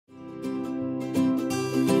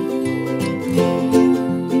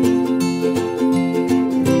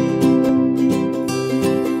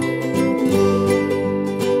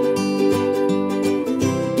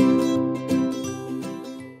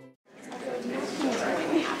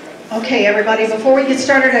Okay, everybody, before we get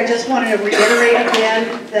started, I just wanted to reiterate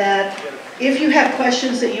again that if you have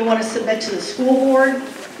questions that you want to submit to the school board,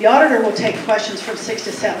 the auditor will take questions from 6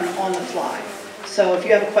 to 7 on the fly. So if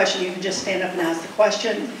you have a question, you can just stand up and ask the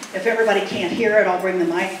question. If everybody can't hear it, I'll bring the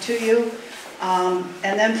mic to you. And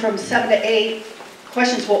then from 7 to 8,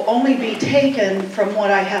 questions will only be taken from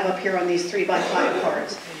what I have up here on these 3x5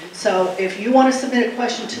 cards. So if you want to submit a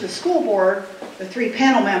question to the school board, the 3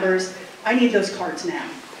 panel members, I need those cards now.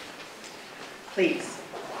 Please.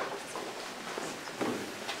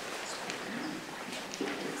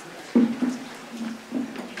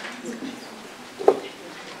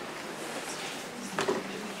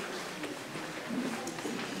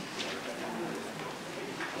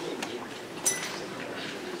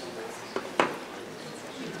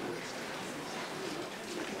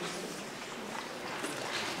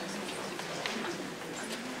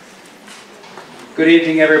 Good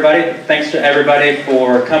evening, everybody. Thanks to everybody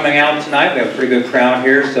for coming out tonight. We have a pretty good crowd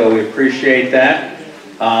here, so we appreciate that.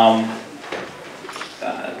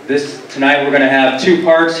 Tonight we're going to have 2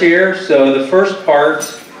 parts here. So the first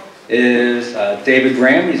part is David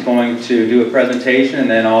Graham. He's going to do a presentation and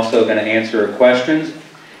then also going to answer questions.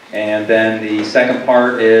 And then the second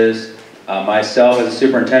part is myself as the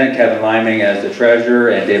superintendent, Kevin Liming as the treasurer,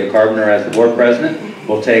 and David Carpenter as the board president.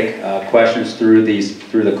 We'll take questions through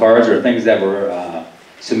the cards or things that were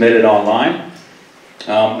submitted online.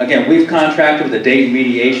 Again, we've contracted with the Dayton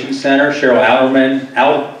Mediation Center. Cheryl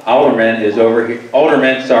Alderman is over here.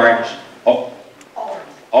 Alderman, sorry,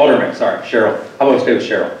 Cheryl. How about we stay with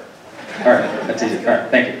Cheryl? All right, that's easy. All right,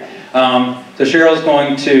 thank you. So Cheryl's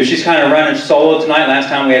going to, she's kind of running solo tonight. Last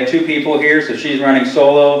time we had 2 people here, so she's running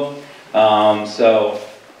solo.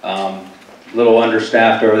 A little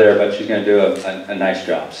understaffed over there, but she's going to do a nice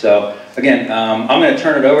job. So again, I'm going to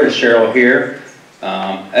turn it over to Cheryl here.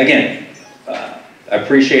 Again, I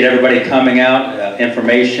appreciate everybody coming out.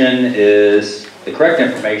 The correct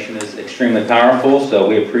information is extremely powerful, so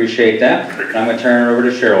we appreciate that. And I'm going to turn it over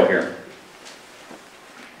to Cheryl here.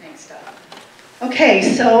 Thanks, Doug. Okay,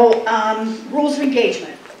 so rules of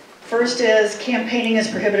engagement. First is campaigning is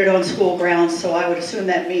prohibited on school grounds, so I would assume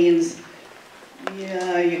that means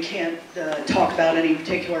you can't talk about any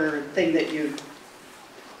particular thing that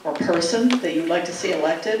or person that you'd like to see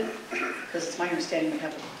elected, because it's my understanding we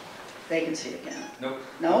have a vacancy again. Nope.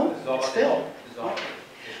 No? It's filled.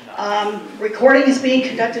 Recording is being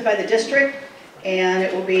conducted by the district, and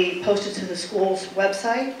it will be posted to the school's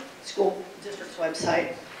website, school district's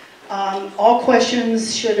website. All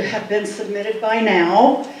questions should have been submitted by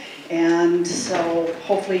now, and so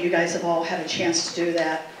hopefully you guys have all had a chance to do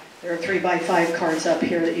that. There are 3x5 cards up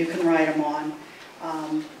here that you can write them on.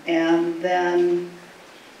 And then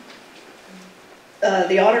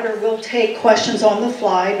the auditor will take questions on the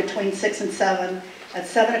fly between 6 and 7. At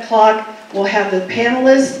 7 o'clock, we'll have the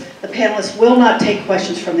panelists. The panelists will not take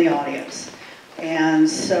questions from the audience. And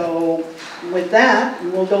so with that,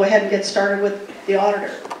 we'll go ahead and get started with the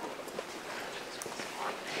auditor.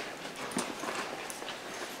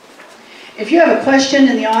 If you have a question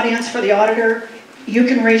in the audience for the auditor, you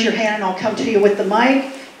can raise your hand and I'll come to you with the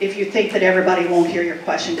mic if you think that everybody won't hear your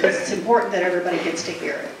question, because it's important that everybody gets to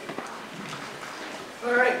hear it.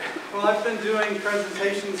 All right. Well, I've been doing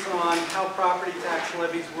presentations on how property tax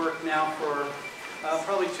levies work now for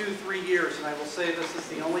probably 2-3 years, and I will say this is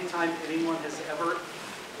the only time anyone has ever...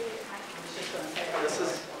 This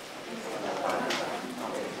is...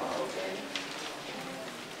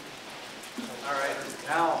 All right.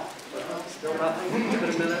 Now, still nothing? Give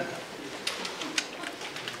it a minute.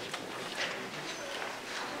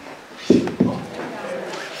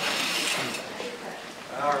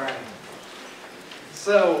 All right.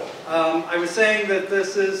 So, I was saying that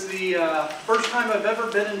this is the first time I've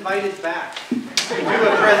ever been invited back to do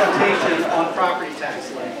a presentation on property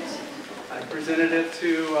tax levies. I presented it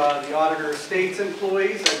to the Auditor of State's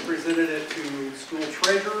employees. I presented it to school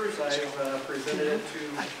treasurers. I've presented it to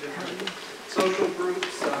different social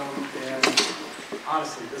groups. And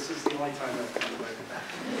honestly, this is the only time I've been invited back.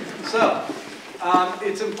 So,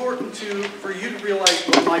 it's important for you to realize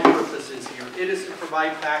what my purpose is here. It is to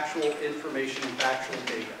provide factual information and factual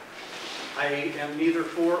data. I am neither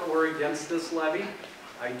for or against this levy.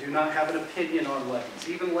 I do not have an opinion on levies.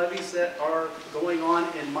 Even levies that are going on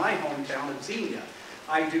in my hometown of Xenia,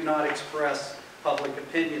 I do not express public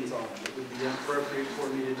opinions on them. It would be inappropriate for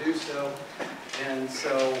me to do so. And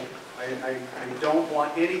so I don't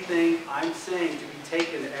want anything I'm saying to be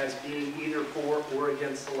taken as being either for or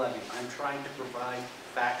against the levy. I'm trying to provide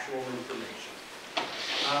factual information.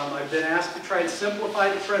 I've been asked to try to simplify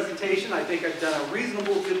the presentation. I think I've done a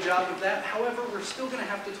reasonable good job of that. However, we're still going to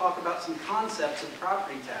have to talk about some concepts of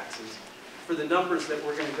property taxes for the numbers that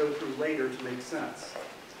we're going to go through later to make sense.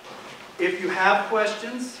 If you have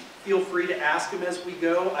questions, feel free to ask them as we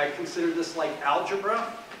go. I consider this like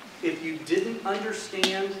algebra. If you didn't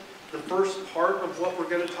understand the first part of what we're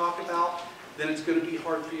going to talk about, then it's going to be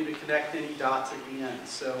hard for you to connect any dots at the end.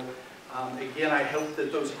 So again, I hope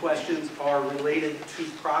that those questions are related to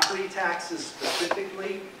property taxes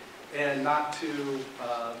specifically and not to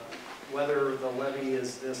whether the levy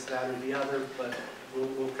is this, that, or the other, but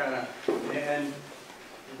we'll kind of, and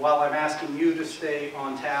while I'm asking you to stay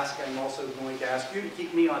on task, I'm also going to ask you to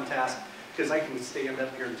keep me on task because I can stand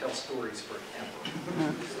up here and tell stories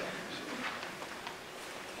forever.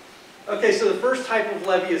 Okay, so the first type of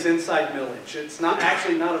levy is inside millage. It's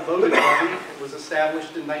actually not a voted levy. It was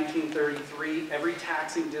established in 1933. Every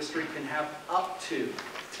taxing district can have up to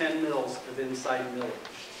 10 mills of inside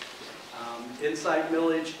millage. Inside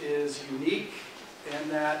millage is unique in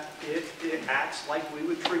that it acts like we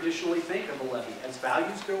would traditionally think of a levy. As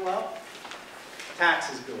values go up,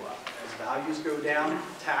 taxes go up. As values go down,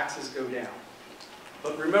 taxes go down.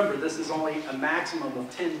 But remember, this is only a maximum of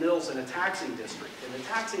 10 mills in a taxing district. And a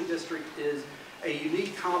taxing district is a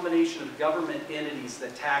unique combination of government entities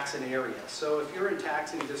that tax an area. So if you're in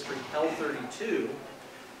taxing district L32,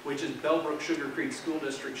 which is Bellbrook-Sugarcreek School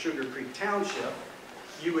District, Sugarcreek Township,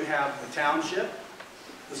 you would have the township,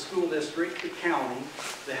 the school district, the county,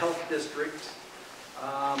 the health district,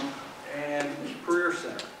 and career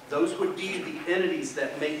center. Those would be the entities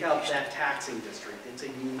that make up that taxing district. It's a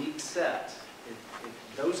unique set. If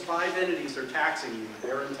those 5 entities are taxing you,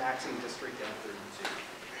 they're in taxing district L32.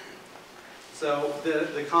 So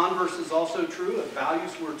the converse is also true. If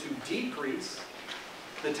values were to decrease,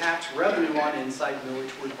 the tax revenue on inside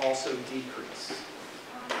millage would also decrease.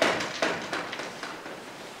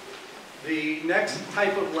 The next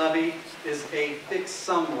type of levy is a fixed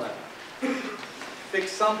sum levy.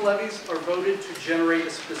 Fixed sum levies are voted to generate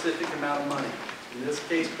a specific amount of money. In this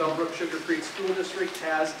case, Bellbrook-Sugarcreek School District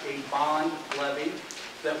has a bond levy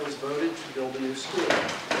that was voted to build a new school.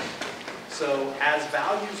 So as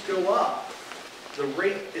values go up, the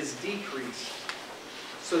rate is decreased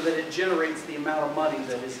so that it generates the amount of money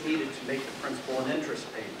that is needed to make the principal and interest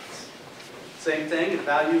payments. Same thing, if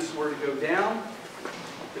values were to go down,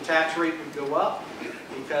 the tax rate would go up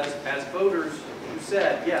because as voters who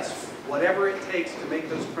said, yes, whatever it takes to make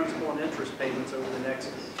those principal and interest payments over the next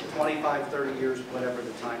 25, 30 years, whatever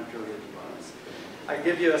the time period was. I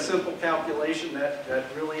give you a simple calculation that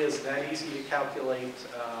really is that easy to calculate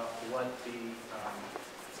what the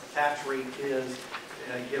tax rate is,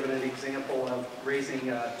 given an example of raising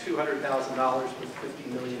 $200,000 with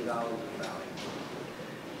 $50 million in value.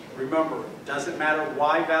 Remember, it doesn't matter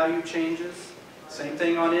why value changes. Same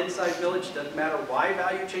thing on inside millage, doesn't matter why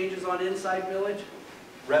value changes on inside millage.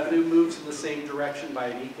 Revenue moves in the same direction by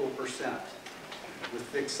an equal percent. With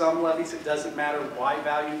fixed sum levies, it doesn't matter why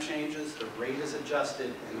value changes, the rate is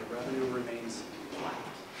adjusted and the revenue remains flat.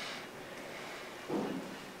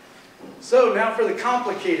 So now for the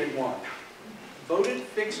complicated one, voted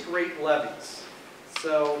fixed rate levies.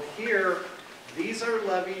 So here, these are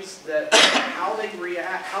levies that how they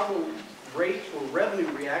react, how the rate or revenue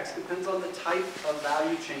reacts depends on the type of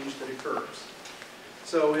value change that occurs.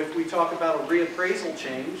 So if we talk about a reappraisal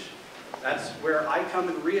change, that's where I come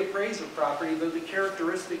and reappraise a property, though the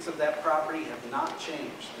characteristics of that property have not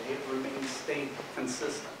changed. They have remained stayed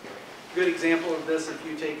consistent. A good example of this, if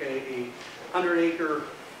you take a 100-acre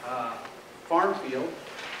farm field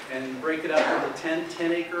and break it up into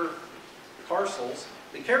 10-acre parcels,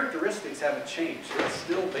 the characteristics haven't changed. It's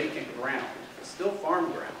still vacant ground. It's still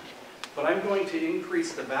farm ground. But I'm going to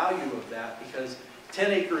increase the value of that because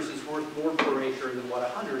 10 acres is worth more per acre than what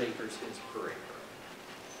 100 acres is per acre.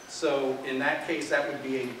 So in that case, that would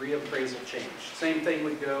be a reappraisal change. Same thing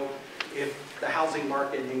would go if the housing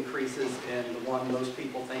market increases, and the one most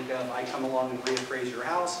people think of, I come along and reappraise your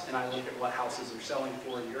house, and I look at what houses are selling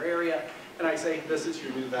for in your area, and I say, this is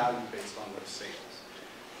your new value based on those sales.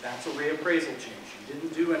 That's a reappraisal change. You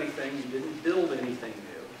didn't do anything, you didn't build anything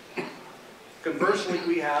new. Conversely,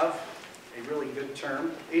 we have a really good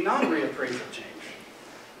term, a non-reappraisal change.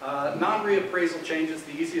 Non-reappraisal changes,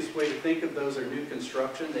 the easiest way to think of those are new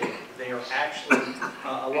construction. They are actually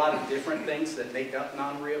a lot of different things that make up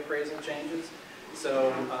non-reappraisal changes.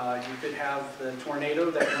 So you could have the tornado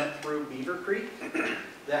that went through Beaver Creek,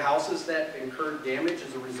 the houses that incurred damage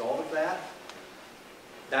as a result of that.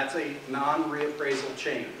 That's a non-reappraisal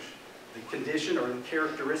change. The condition or the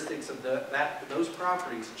characteristics of those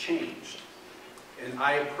properties changed, and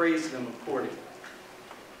I appraised them accordingly.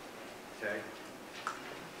 Okay?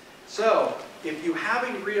 So, if you have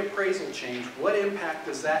a reappraisal change, what impact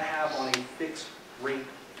does that have on a fixed rate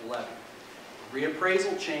levy?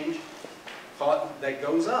 Reappraisal change that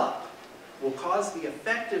goes up will cause the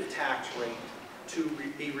effective tax rate to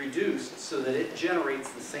be reduced so that it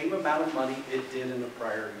generates the same amount of money it did in the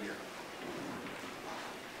prior year.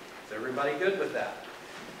 Is everybody good with that?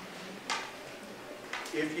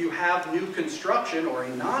 If you have new construction or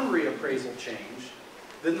a non-reappraisal change,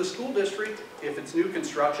 then the school district, if it's new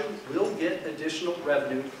construction, will get additional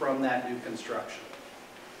revenue from that new construction.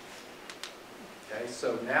 Okay,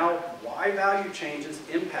 so now why value changes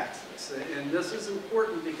impacts this. And this is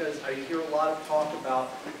important because I hear a lot of talk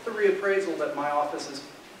about the reappraisal that my office is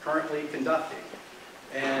currently conducting.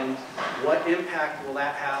 And what impact will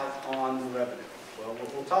that have on the revenue? Well,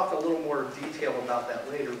 we'll talk a little more detail about that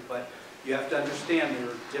later, but you have to understand there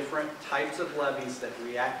are different types of levies that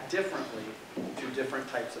react differently to different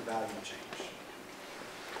types of value change.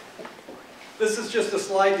 This is just a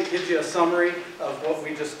slide that gives you a summary of what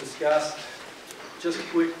we just discussed. Just a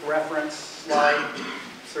quick reference slide,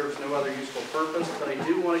 serves no other useful purpose, but I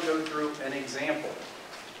do want to go through an example.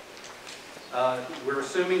 We're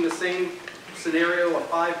assuming the same scenario, a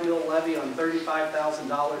 $5 million levy on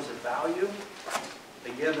 $35,000 of value.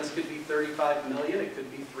 Again, this could be $35 million, it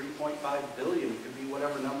could be $3.5 billion, it could be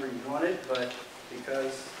whatever number you wanted, but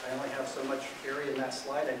because I only have so much area in that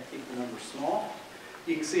slide, I keep the number small.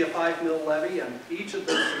 You can see a $5 million levy, and each of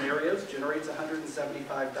those scenarios generates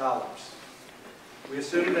 $175. We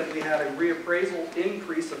assume that we had a reappraisal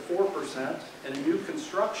increase of 4% and a new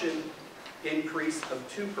construction increase of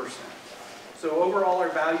 2%. So overall, our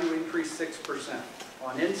value increased 6%.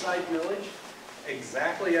 On inside millage,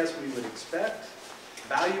 exactly as we would expect.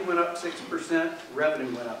 Value went up 6%,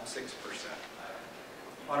 revenue went up 6%.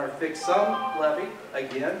 On our fixed sum levy,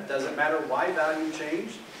 again, doesn't matter why value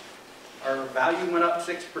changed. Our value went up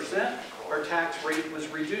 6%, our tax rate was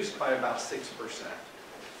reduced by about 6%,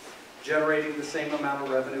 generating the same amount of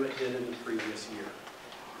revenue it did in the previous year.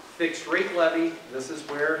 Fixed rate levy, this is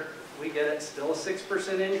where we get it, still a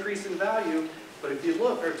 6% increase in value, but if you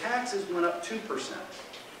look, our taxes went up 2%.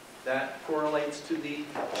 That correlates to the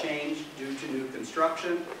change due to new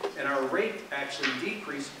construction, and our rate actually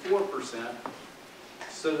decreased 4%,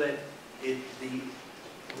 so that the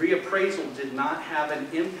reappraisal did not have an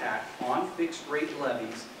impact on fixed rate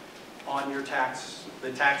levies on your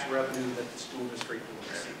the tax revenue that the school district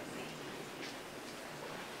will receive.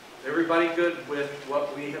 Everybody good with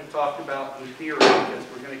what we have talked about in theory, because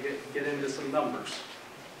we're going to get into some numbers.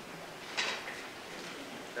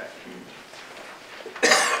 Okay.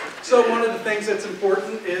 So one of the things that's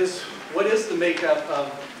important is, what is the makeup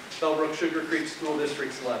of Bellbrook-Sugarcreek School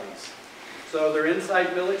District's levies? So their inside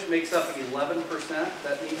millage makes up 11%.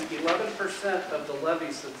 That means 11% of the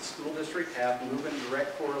levies that the school district have move in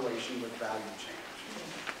direct correlation with value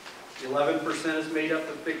change. 11% is made up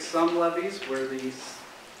of fixed sum levies, where the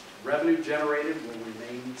revenue generated will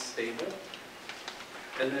remain stable.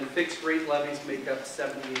 And then fixed rate levies make up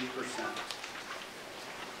 78%.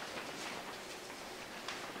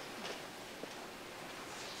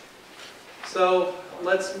 So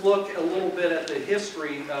let's look a little bit at the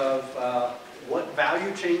history of what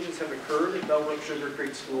value changes have occurred at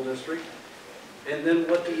Bellbrook-Sugarcreek School District, and then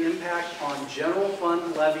what the impact on general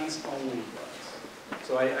fund levies only was.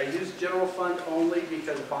 So I use general fund only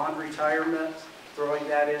because bond retirement, throwing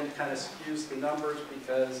that in kind of skews the numbers,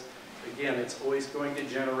 because again, it's always going to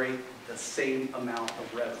generate the same amount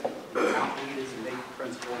of revenue. The amount needed to make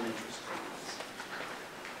principal and interest payments.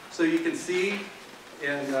 So you can see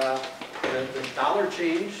in the dollar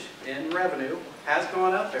change in revenue has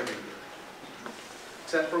gone up every year,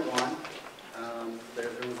 except for one. There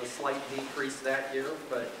was a slight decrease that year,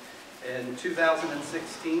 but in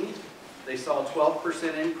 2016, they saw a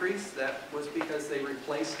 12% increase. That was because they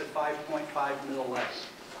replaced a $5.5 million levy.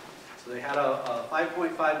 So they had a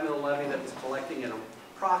 $5.5 million levy that was collecting at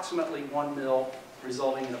approximately $1 million,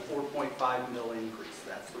 resulting in a $4.5 million increase.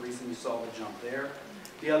 That's the reason you saw the jump there.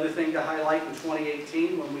 The other thing to highlight in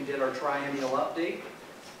 2018, when we did our triennial update,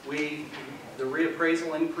 the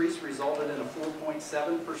reappraisal increase resulted in a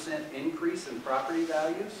 4.7% increase in property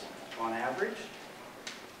values on average.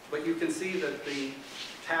 But you can see that the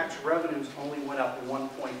tax revenues only went up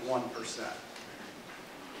 1.1%.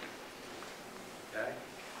 Okay?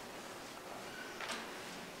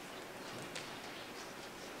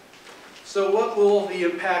 So what will the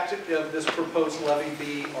impact of this proposed levy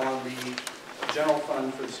be on the general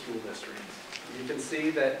fund for the school district? You can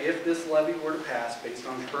see that if this levy were to pass, based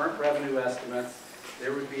on current revenue estimates,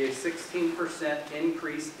 there would be a 16%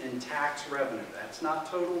 increase in tax revenue. That's not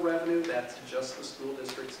total revenue, that's just the school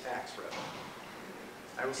district's tax revenue.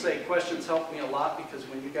 I will say questions help me a lot because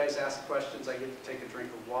when you guys ask questions, I get to take a drink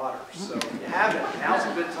of water. So if you haven't, now's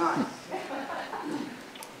a good time.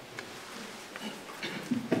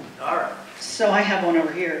 All right. So I have one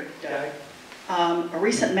over here, Doug. Okay. A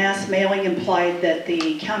recent mass mailing implied that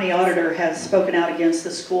the county auditor has spoken out against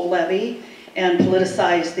the school levy and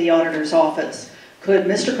politicized the auditor's office. Could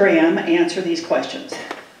Mr. Graham answer these questions?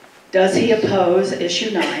 Does he oppose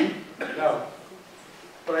issue 9? No.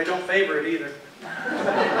 But I don't favor it either.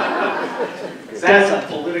 That's a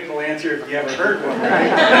political answer if you ever heard one,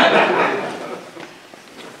 right?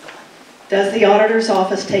 Does the auditor's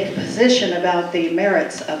office take a position about the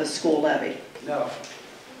merits of a school levy? No.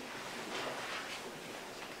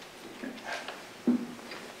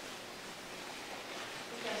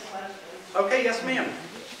 Okay, yes, ma'am.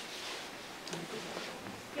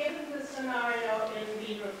 Given the scenario in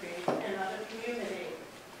Bellbrook-Sugarcreek and other communities,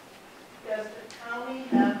 does the county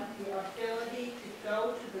have the ability to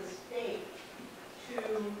go to the state to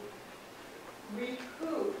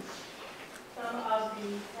recoup some of the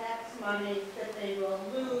tax money that they will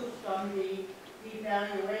lose from the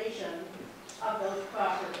devaluation of those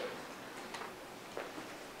properties?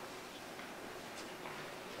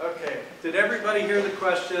 Okay, did everybody hear the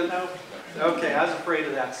question? No. Okay, I was afraid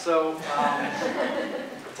of that. So,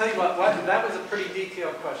 I'll tell you what, that was a pretty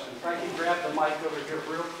detailed question. If I can grab the mic over here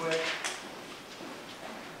real quick.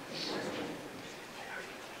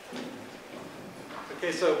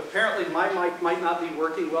 Okay, so apparently my mic might not be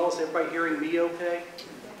working well. Is everybody hearing me okay?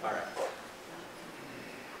 All right.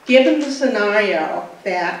 Given the scenario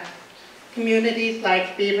that communities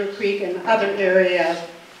like Bellbrook-Sugarcreek and other areas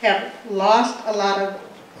have lost a lot of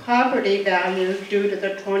property value due to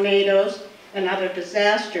the tornadoes and other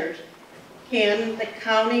disasters, can the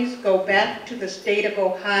counties go back to the state of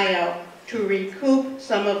Ohio to recoup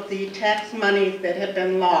some of the tax money that have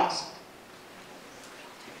been lost?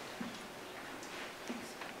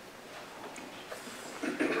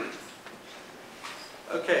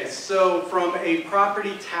 Okay, so from a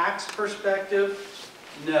property tax perspective,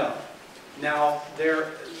 no. Now,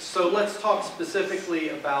 so let's talk specifically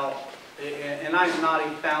about, and I'm not a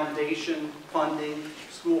foundation funding,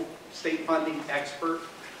 state funding expert,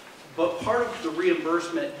 but part of the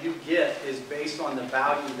reimbursement you get is based on the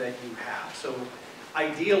value that you have. So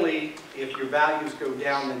ideally, if your values go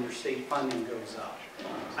down, then your state funding goes up.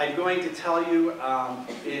 I'm going to tell you,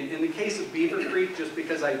 in the case of Bellbrook-Sugarcreek, just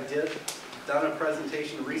because I done a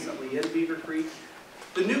presentation recently in Bellbrook-Sugarcreek,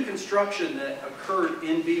 the new construction that occurred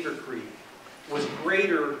in Bellbrook-Sugarcreek was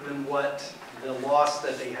greater than what the loss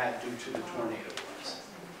that they had due to the tornado was.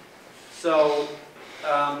 So,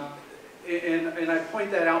 and I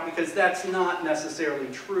point that out because that's not necessarily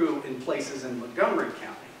true in places in Montgomery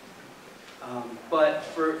County. But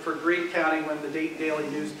for Greene County, when the Daily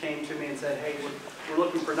News came to me and said, hey, we're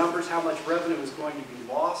looking for numbers, how much revenue is going to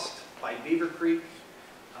be lost by Bellbrook-Sugarcreek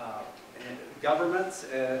governments,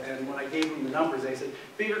 and when I gave them the numbers, they said,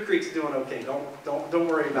 Bellbrook-Sugarcreek's doing okay, don't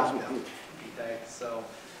worry about them. Okay, so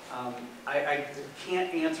I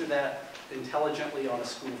can't answer that intelligently on a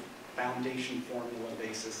school foundation formula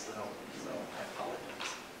basis, so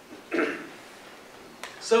I apologize.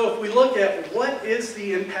 So if we look at what is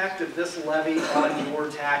the impact of this levy on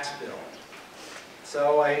your tax bill,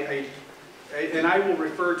 so and I will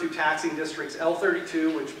refer to taxing districts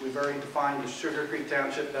L32, which we've already defined as Sugar Creek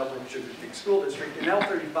Township, Bellbrook-Sugarcreek School District, and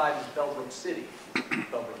L35 is Bellbrook City,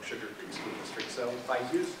 Bellbrook-Sugarcreek School District. So if I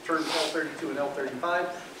use terms L32 and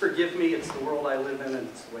L35, forgive me, it's the world I live in and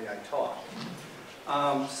it's the way I talk.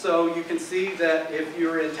 So you can see that if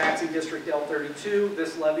you're in taxing district L32,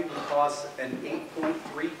 this levy would cause an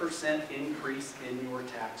 8.3% increase in your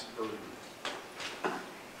tax burden.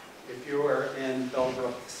 If you are in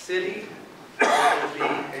Bellbrook City, it would be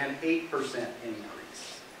an 8%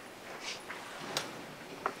 increase.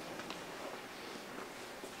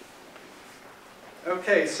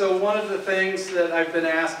 Okay, so one of the things that I've been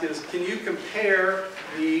asked is, can you compare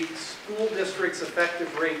the school district's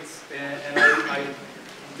effective rates? And I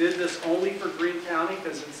did this only for Greene County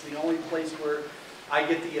because it's the only place where I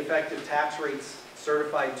get the effective tax rates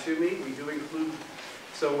certified to me. We do include,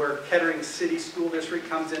 so where Kettering City School District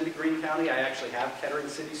comes into Greene County, I actually have Kettering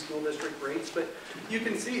City School District rates, but you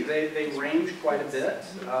can see they range quite a bit,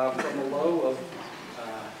 from a low of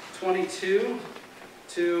 22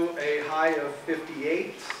 to a high of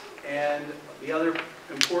 58. And the other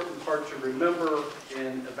important part to remember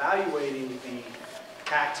in evaluating the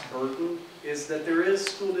tax burden is that there is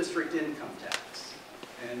school district income tax.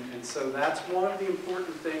 And so that's one of the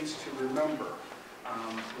important things to remember.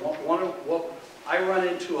 One of what I run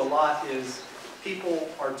into a lot is people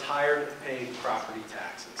are tired of paying property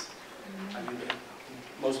taxes. I mean, the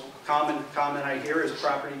most common comment I hear is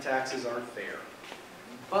property taxes aren't fair.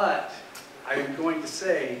 But I'm going to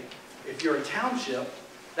say, if you're a township,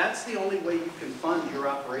 that's the only way you can fund your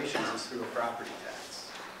operations is through a property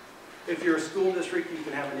tax. If you're a school district, you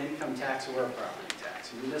can have an income tax or a property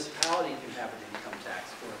tax. A municipality can have an income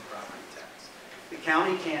tax or a property tax. The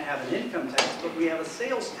county can't have an income tax, but we have a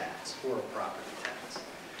sales tax or a property tax.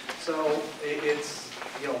 So it's,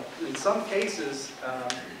 you know, in some cases,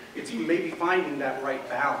 it's maybe finding that right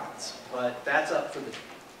balance, but that's up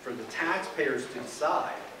for the taxpayers to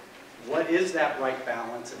decide. What is that right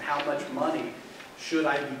balance and how much money should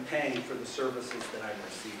I be paying for the services that I'm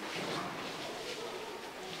receiving?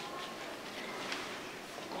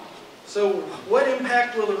 So what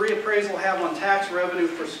impact will the reappraisal have on tax revenue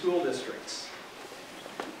for school districts?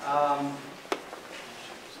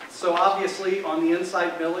 So obviously on the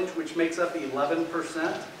inside millage, which makes up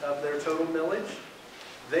 11% of their total millage,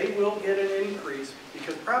 they will get an increase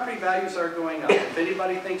because property values are going up. If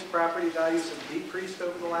anybody thinks property values have decreased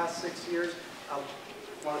over the last 6 years, I'll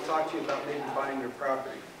want to talk to you about maybe buying your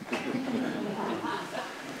property.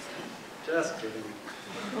 Just kidding.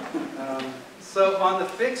 So on the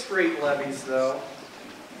fixed rate levies though,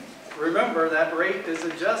 remember that rate is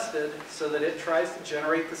adjusted so that it tries to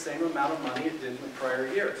generate the same amount of money it did in the prior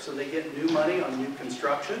year. So they get new money on new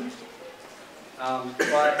construction,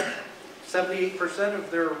 but 78% of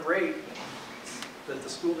their rate that the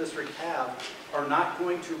school district have are not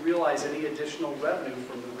going to realize any additional revenue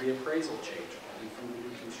from the reappraisal change and from the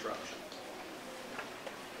new construction.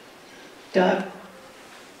 Doug?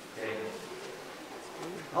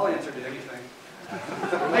 I'll answer to anything. I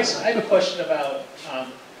have a question about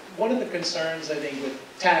one of the concerns I think with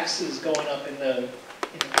taxes going up in the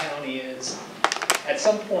county is at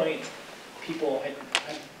some point people I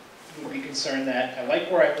would be concerned that I like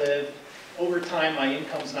where I live. Over time, my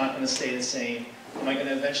income's not going to stay the same. Am I going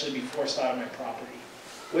to eventually be forced out of my property?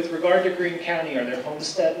 With regard to Greene County, are there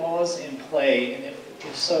homestead laws in play? And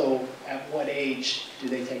if so, at what age do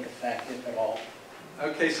they take effect, if at all?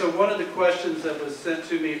 Okay, so one of the questions that was sent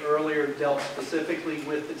to me earlier dealt specifically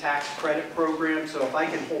with the tax credit program. So if I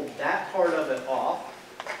can hold that part of it off,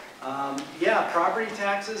 yeah, property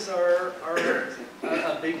taxes are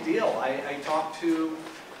a big deal. I talk to,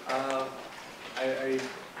 I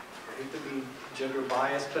hate to be gender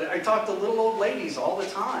biased, but I talk to little old ladies all the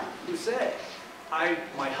time who say,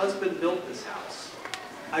 my husband built this house.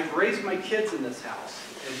 I've raised my kids in this house,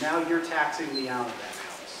 and now you're taxing me out of that house.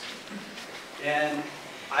 And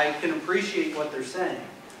I can appreciate what they're saying.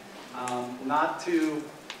 Not to,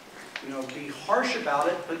 be harsh about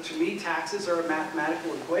it, but to me, taxes are a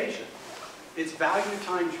mathematical equation. It's value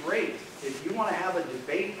times rate. If you want to have a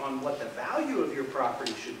debate on what the value of your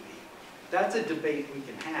property should be, that's a debate we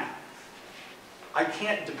can have. I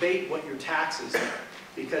can't debate what your taxes are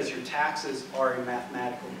because your taxes are a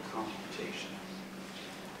mathematical computation.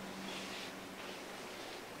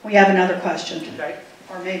 We have another question, Okay?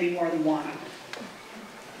 or maybe more than one.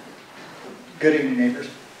 Good evening, neighbors.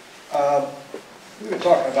 We were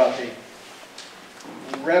talking about the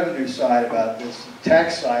revenue side about this,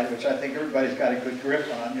 tax side, which I think everybody's got a good grip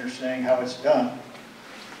on. You're saying how it's done.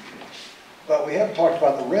 But we haven't talked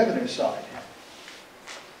about the revenue side.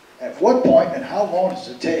 At what point and how long does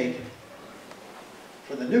it take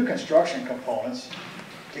for the new construction components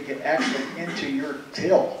to get actually into your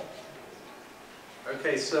till?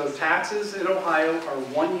 Okay, so taxes in Ohio are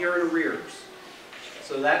 1 year in arrears.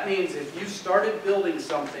 So that means if you started building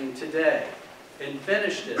something today and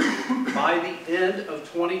finished it by the end of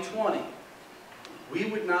 2020, we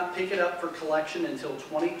would not pick it up for collection until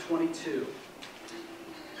 2022.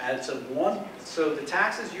 So the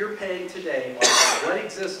taxes you're paying today are what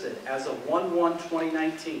existed as of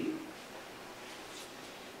 1/1/2019.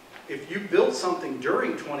 If you built something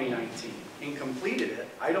during 2019 and completed it,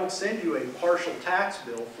 I don't send you a partial tax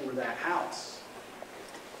bill for that house.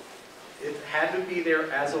 It had to be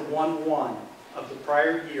there as of 1/1 of the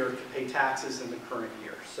prior year to pay taxes in the current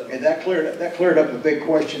year. So And that cleared up a big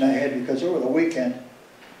question I had, because over the weekend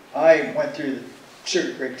I went through the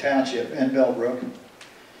Sugarcreek Township in Bellbrook,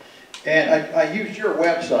 and I used your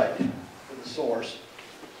website for the source,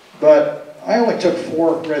 but I only took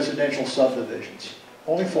 4 residential subdivisions.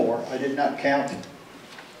 Only 4. I did not count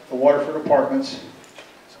the Waterford Apartments.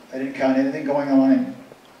 I didn't count anything going on in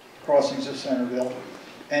crossings of Centerville.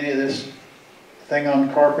 Any of this thing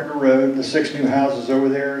on Carpenter Road, the 6 new houses over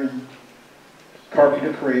there in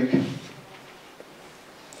Carpenter Creek.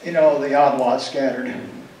 The odd lots scattered.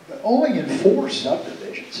 But only in 4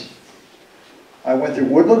 subdivisions I went through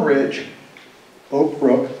Woodland Ridge, Oak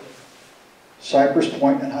Brook, Cypress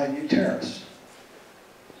Point, and Highview Terrace.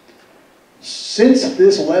 Since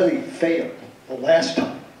this levy failed the last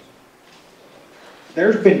time,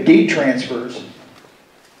 there's been deed transfers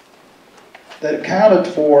that accounted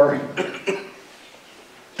for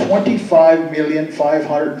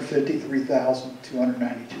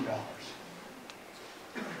 $25,553,292.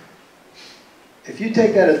 If you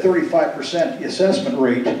take that at 35%, the assessment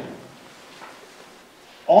rate,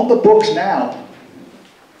 on the books now,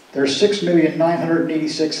 there's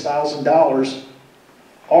 $6,986,000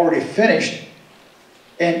 already finished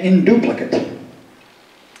and in duplicate.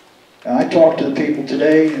 Now, I talked to the people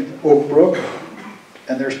today in Oak Brook,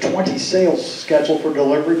 and there's 20 sales scheduled for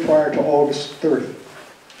delivery prior to August 30.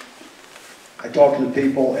 I talked to the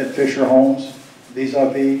people at Fisher Homes,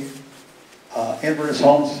 vis-a-vis Inverness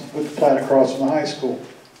Homes with the plat across from the high school.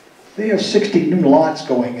 They have 60 new lots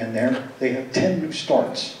going in there. They have 10 new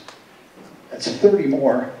starts. That's 30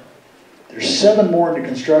 more. There's 7 more into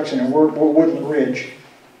construction in Woodland Ridge.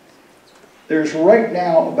 There's right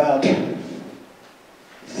now about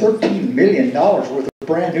 $13 million worth of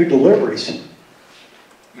brand new deliveries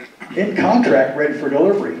in contract, ready for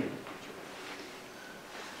delivery.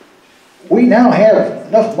 We now have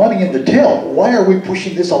enough money in the till. Why are we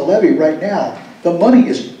pushing this on levy right now? The money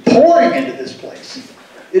is pouring into this place.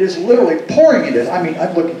 It is literally pouring into it. I mean,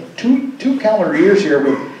 I'm looking at two calendar years here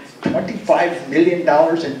with $25 million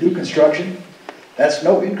in new construction. That's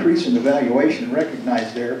no increase in the valuation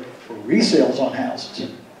recognized there for resales on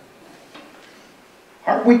houses.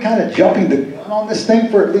 Aren't we kind of jumping the gun on this thing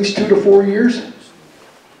for at least 2 to 4 years?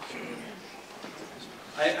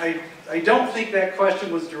 I don't think that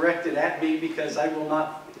question was directed at me because I will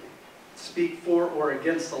not speak for or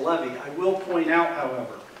against the levy. I will point out,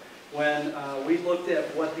 however, when we looked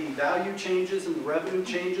at what the value changes and the revenue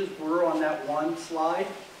changes were on that one slide,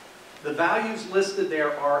 the values listed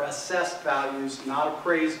there are assessed values, not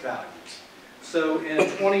appraised values. So in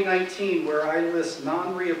 2019, where I list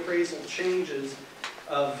non-reappraisal changes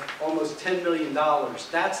of almost $10 million,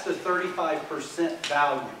 that's the 35%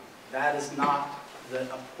 value. That is not the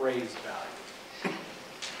appraised value.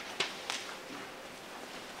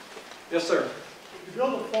 Yes, sir. If you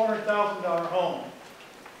build a $400,000 home,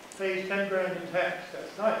 pays 10 grand in tax,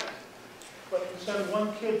 that's nice. But you send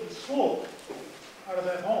one kid to school out of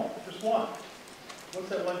that home, just one. What's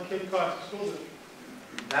that one kid cost the school district?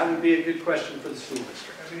 That would be a good question for the school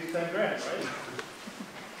district. That means 10 grand, right?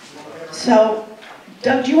 So,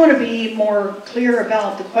 Doug, do you want to be more clear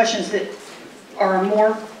about the questions that are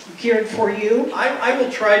more geared for you? I will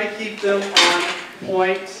try to keep them on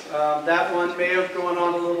point. That one may have gone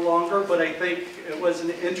on a little longer, but I think it was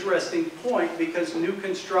an interesting point because new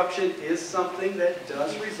construction is something that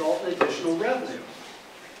does result in additional revenue.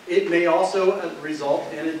 It may also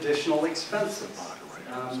result in additional expenses.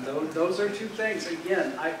 Those are two things.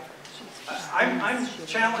 Again, I'm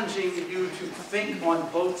challenging you to think on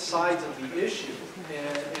both sides of the issue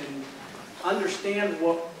and understand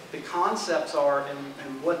what the concepts are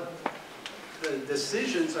and what the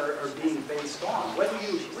decisions are being based on. Whether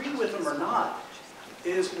you agree with them or not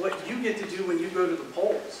is what you get to do when you go to the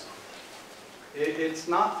polls. It's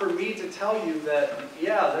not for me to tell you that,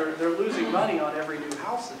 yeah, they're losing money on every new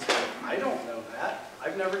house that's built. I don't know that.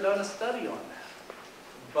 I've never done a study on that.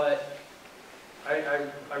 But I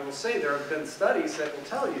will say there have been studies that will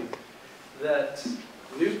tell you that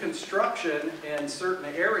new construction in certain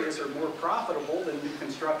areas are more profitable than new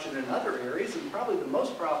construction in other areas, and probably the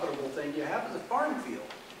most profitable thing you have is a farm field.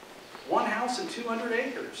 One house and 200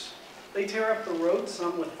 acres. They tear up the road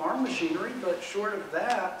some with farm machinery, but short of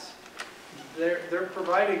that, they're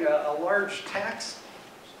providing a large tax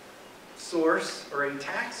source or a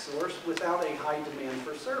tax source without a high demand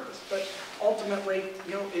for service. But ultimately,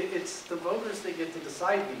 you know, it's the voters that get to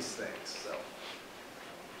decide these things. So.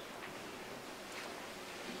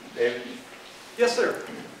 David? Yes, sir.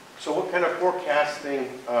 So what kind of forecasting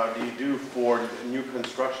do you do for new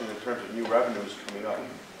construction in terms of new revenues coming up?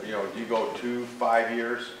 You know, do you go 2, 5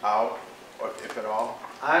 years out, if at all?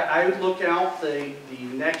 I would look out the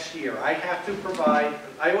next year. I have to provide,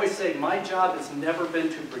 I always say my job has never been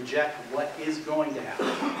to project what is going to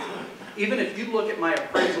happen. Even if you look at my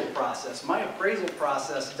appraisal process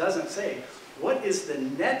doesn't say, what is the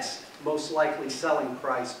next most likely selling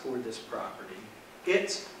price for this property?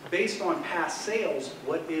 It's based on past sales,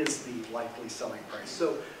 what is the likely selling price?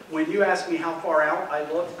 So when you ask me how far out I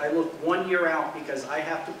look 1 year out because I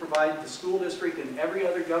have to provide the school district and every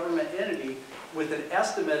other government entity with an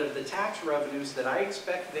estimate of the tax revenues that I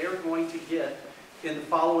expect they're going to get in the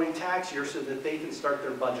following tax year so that they can start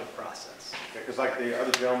their budget process. Because like the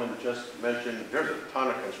other gentleman just mentioned, there's a ton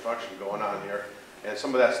of construction going on here, and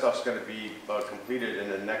some of that stuff's going to be completed in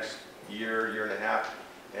the next year, year and a half,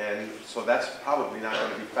 and so that's probably not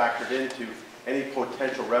going to be factored into any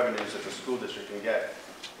potential revenues that the school district can get.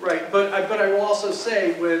 Right, but I will also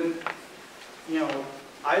say when,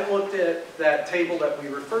 I looked at that table that we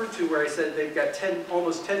referred to where I said they've got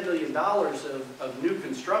almost $10 billion of new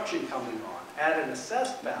construction coming on at an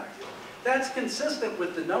assessed value. That's consistent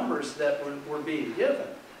with the numbers that were being given.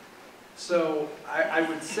 So I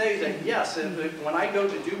would say that yes, when I go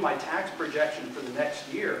to do my tax projection for the next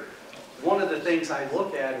year, one of the things I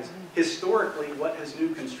look at is historically what has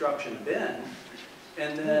new construction been,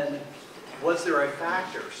 and then was there a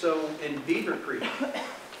factor? So in Beaver Creek,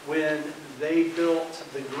 when they built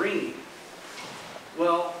the green,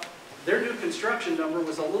 well, their new construction number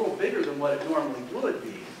was a little bigger than what it normally would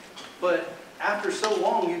be, but after so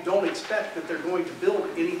long, you don't expect that they're going to build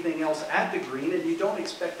anything else at the green, and you don't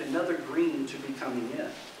expect another green to be coming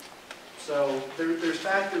in. So there's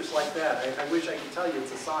factors like that. I wish I could tell you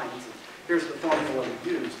it's a science. Here's the formula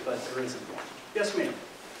we used, but there isn't one. Yes, ma'am.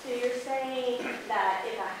 So you're saying that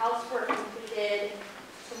if a house were completed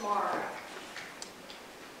tomorrow,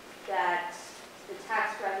 that the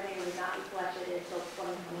tax revenue would not be collected until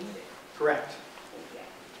 2022? Correct. Thank you.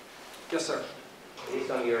 Yes, sir.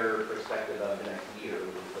 Based on your perspective of the next year,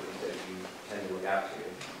 which is what you said you tend to look out to,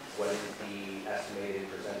 what is the estimated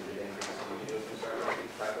percentage of increase in new construction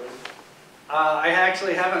properly? I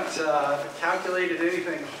actually haven't calculated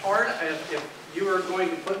anything hard. If you were going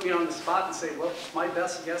to put me on the spot and say, what's my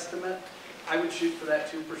best guesstimate, I would shoot for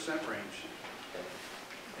that 2% range.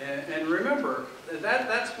 And remember,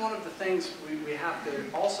 that's one of the things we have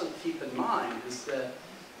to also keep in mind is that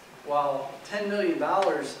while $10 million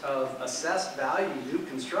of assessed value new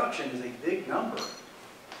construction is a big number,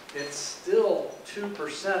 it's still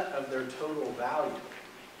 2% of their total value.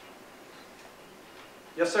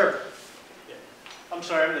 Yes, sir. I'm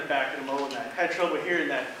sorry, I'm in the back of the mode and I had trouble hearing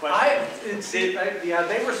that question. Yeah,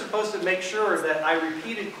 they were supposed to make sure that I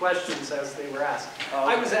repeated questions as they were asked. Oh,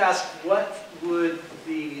 okay. I was asked what would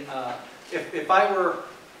the, if I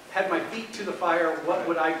had my feet to the fire, what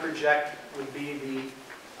would I project would be the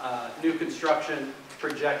new construction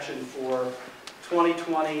projection for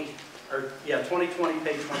 2020, 2020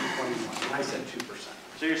 pay 2021, and I said 2%.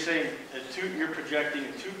 So you're saying you're projecting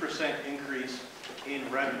a 2% increase in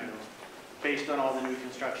revenue based on all the new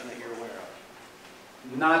construction that you're aware of?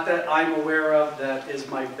 Not that I'm aware of. That is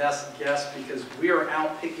my best guess because we are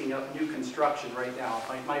out picking up new construction right now.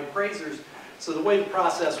 My appraisers, so the way the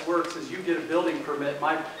process works is you get a building permit,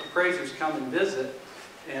 my appraisers come and visit,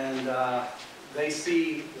 and they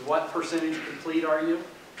see what percentage complete are you,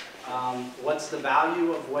 what's the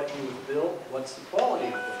value of what you have built, what's the quality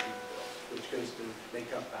of what you've built, which goes to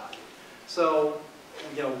make up value. So,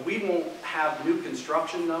 we won't have new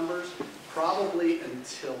construction numbers probably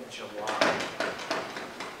until July.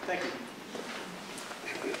 Thank you.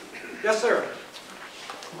 Yes, sir.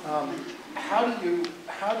 How do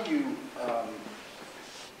you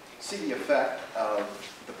see the effect of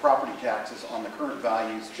the property taxes on the current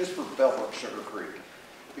values just for Bellbrook-Sugarcreek?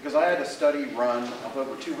 Because I had a study run of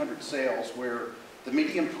over 200 sales where the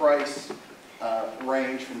median price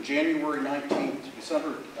range from January 19th to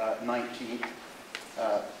December 19th,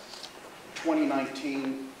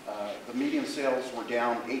 2019, the median sales were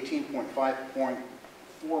down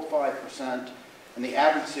 18.45%, and the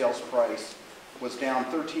average sales price was down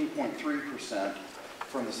 13.3%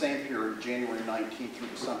 from the same period, January 19th through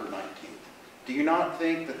December 19th. Do you not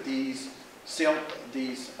think that these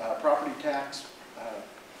property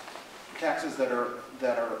taxes that are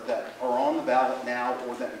on the ballot now,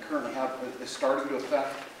 or that we currently have, is starting to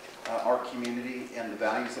affect our community and the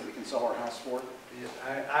values that we can sell our house for?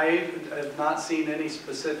 I have not seen any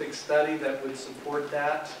specific study that would support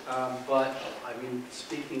that, but I mean,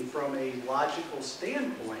 speaking from a logical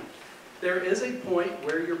standpoint, there is a point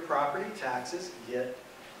where your property taxes get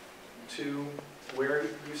to where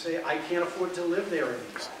you say, I can't afford to live there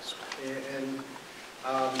anymore. And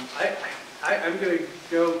I'm going to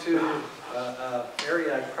go to an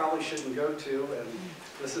area I probably shouldn't go to, and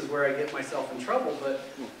this is where I get myself in trouble, but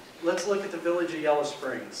let's look at the village of Yellow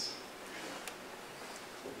Springs.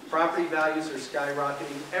 Property values are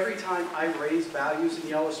skyrocketing. Every time I raise values in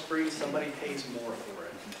Yellow Springs, somebody pays more for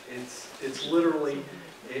it. It's literally,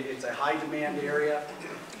 it's a high demand area.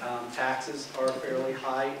 Taxes are fairly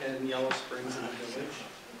high in Yellow Springs in the village.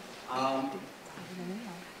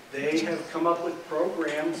 They have come up with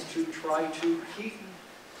programs to try to keep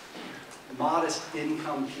modest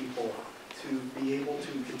income people to be able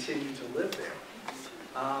to continue to live there.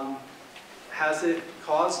 Has it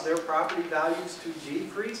caused their property values to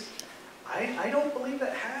decrease? I don't believe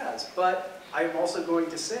it has, but I'm also going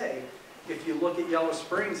to say, if you look at Yellow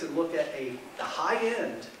Springs and look at the high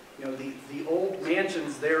end, you know, the old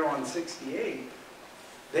mansions there on 68,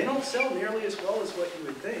 they don't sell nearly as well as what you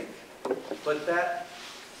would think. But that,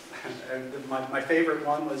 my favorite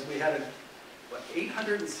one was we had a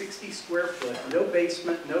 860 square foot, no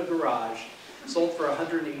basement, no garage, sold for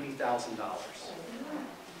 $180,000.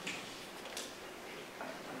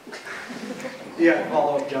 Yeah,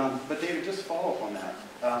 follow up, John. But David, just follow up on that.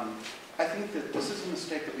 I think that this is a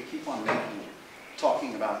mistake that we keep on making,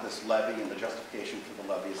 talking about this levy and the justification for the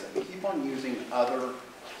levy, is that we keep on using other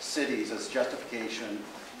cities as justification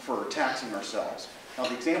for taxing ourselves. Now,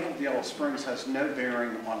 the example of Yellow Springs has no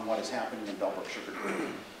bearing on what is happening in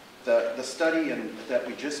Bellbrook-Sugarcreek. The study that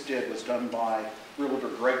we just did was done by Realtor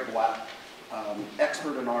Greg Black,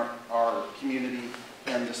 expert in our community,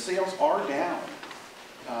 and the sales are down.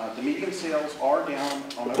 The median sales are down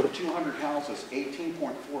on over 200 houses,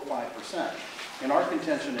 18.45%. And our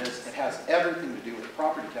contention is it has everything to do with the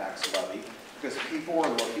property tax levy, because people are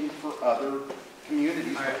looking for other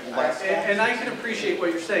communities with less taxes. And I can appreciate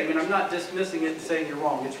what you're saying, and I'm not dismissing it and saying you're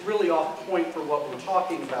wrong. It's really off point for what we're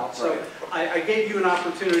talking about. So Right. I gave you an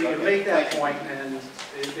opportunity to make that Thank you. point, and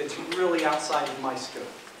it's really outside of my scope.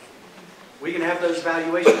 We can have those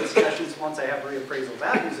valuation discussions once I have reappraisal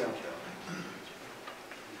values out there.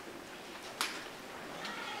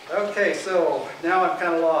 Okay, so now I'm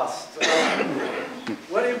kind of lost.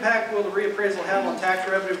 What impact will the reappraisal have on tax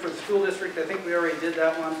revenue for the school district? I think we already did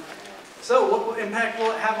that one. So what impact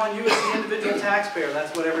will it have on you as the individual taxpayer?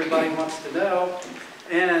 That's what everybody wants to know.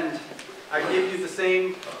 And I give you the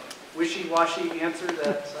same wishy-washy answer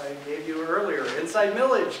that I gave you earlier. Inside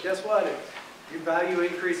millage, guess what? Your value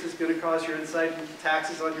increase is going to cause your inside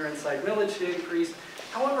taxes on your inside millage to increase.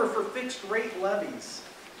 However, for fixed rate levies,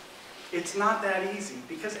 it's not that easy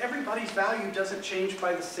because everybody's value doesn't change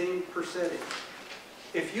by the same percentage.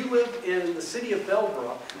 If you live in the city of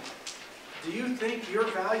Bellbrook, do you think your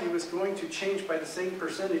value is going to change by the same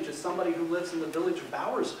percentage as somebody who lives in the village of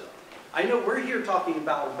Bowersville? I know we're here talking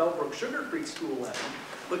about Bellbrook-Sugarcreek school levy,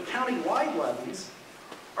 but county-wide levies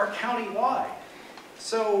are county-wide.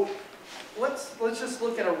 So let's just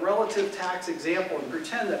look at a relative tax example and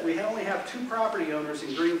pretend that we only have two property owners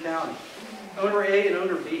in Greene County, owner A and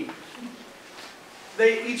owner B.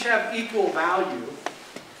 They each have equal value,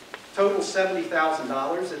 total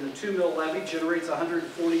 $70,000, and the 2 mil levy generates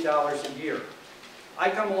 $140 a year. I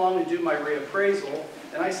come along and do my reappraisal,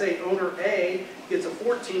 and I say owner A gets a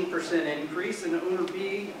 14% increase and owner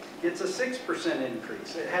B gets a 6%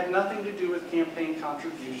 increase. It had nothing to do with campaign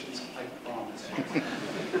contributions, I promise.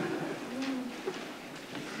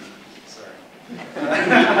 Sorry.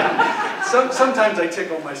 Sometimes I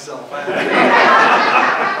tickle myself.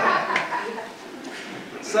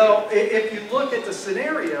 So if you look at the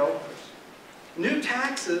scenario, new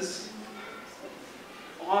taxes,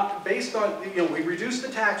 based on, we reduced the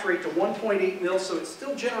tax rate to 1.8 mil, so it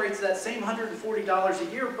still generates that same $140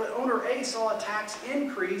 a year, but owner A saw a tax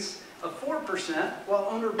increase of 4%, while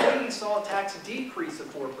owner B saw a tax decrease of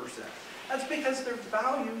 4%. That's because their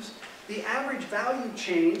values, the average value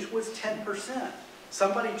change was 10%.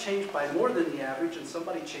 Somebody changed by more than the average, and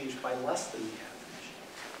somebody changed by less than the average.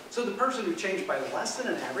 So the person who changed by less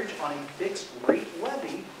than an average on a fixed rate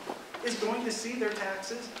levy is going to see their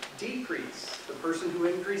taxes decrease. The person who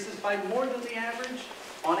increases by more than the average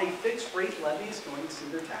on a fixed rate levy is going to see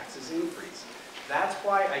their taxes increase. That's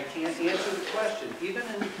why I can't answer the question. Even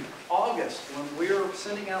in August, when we're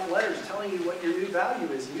sending out letters telling you what your new value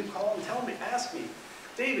is, and you call and ask me,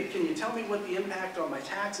 David, can you tell me what the impact on my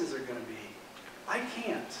taxes are going to be? I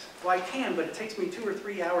can't. Well, I can, but it takes me 2 or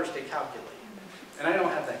 3 hours to calculate. And I don't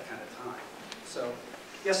have that kind of time. So,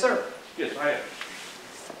 yes, sir? Yes, I have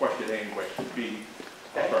question A and question B.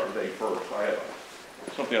 I'll start with A first. I have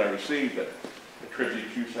something I received that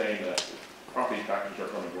attributes you saying that property taxes are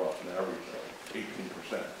going to go up an average of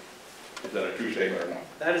 18%. Is that a true statement or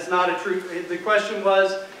not? That is not a true, the question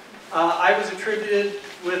was, I was attributed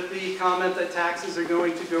with the comment that taxes are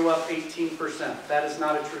going to go up 18%. That is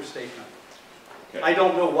not a true statement. Okay. I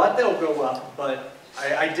don't know what they'll go up, but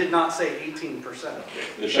I did not say 18%. Okay.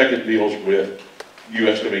 The second deals with, you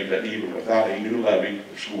estimate that even without a new levy,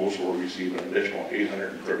 the schools will receive an additional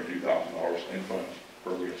 $832,000 in funds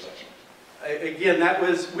for reassessment. Again,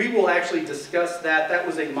 we will actually discuss that. That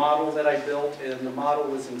was a model that I built, and the model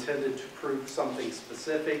was intended to prove something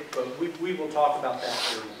specific, but we will talk about that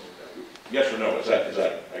here in a little bit. Yes or no? Is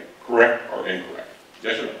that correct or incorrect?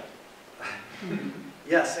 Yes or no?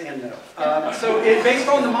 Yes and no. So it based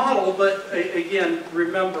on the model, but again,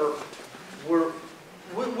 remember, we'll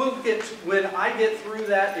get, when I get through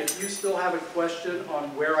that, if you still have a question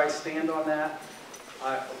on where I stand on that,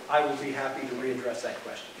 I will be happy to readdress that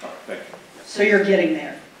question. All right, thank you. So you're getting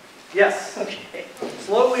there. Yes, Okay.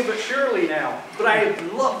 slowly but surely now. But I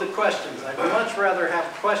love the questions. I'd much rather have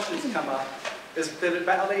questions come up. Is it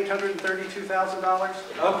about $832,000?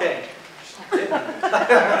 Okay.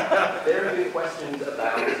 There have been questions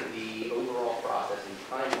about the overall process and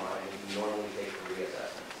timeline that you normally take for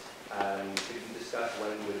reassessments. Could you discuss when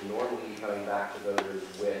you would normally be coming back to voters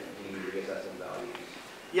with the reassessment values?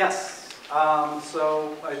 Yes.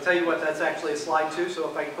 So I tell you what, that's actually a slide too, so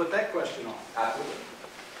if I can put that question on. Absolutely.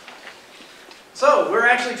 So we're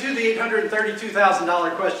actually to the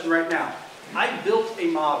 $832,000 question right now. I built a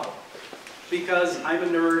model because I'm a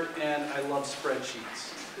nerd and I love spreadsheets.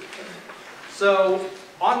 So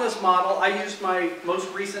on this model, I used my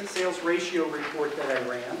most recent sales ratio report that I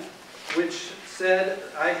ran, which said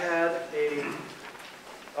I had a,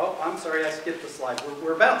 oh, I'm sorry, I skipped the slide.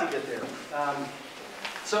 We're about to get there.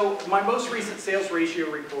 So my most recent sales ratio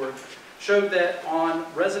report showed that on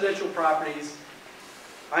residential properties,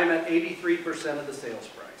 I'm at 83% of the sales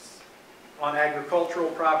price. On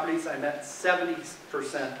agricultural properties, I'm at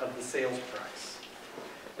 70% of the sales price.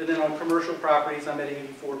 And then on commercial properties, I'm at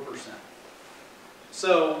 84%.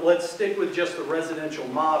 So let's stick with just the residential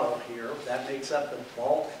model here. That makes up the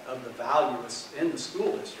bulk of the values in the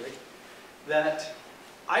school district. That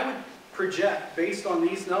I would project, based on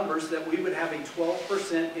these numbers, that we would have a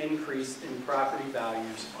 12% increase in property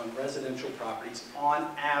values on residential properties on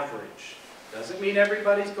average. Doesn't mean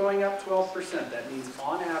everybody's going up 12%. That means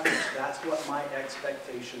on average, that's what my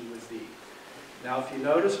expectation would be. Now, if you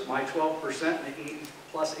notice, my 12% and 80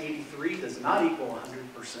 plus 83 does not equal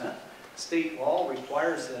 100%. State law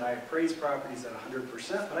requires that I appraise properties at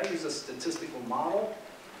 100%, but I use a statistical model.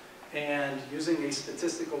 And using a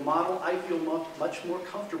statistical model, I feel much more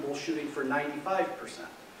comfortable shooting for 95%.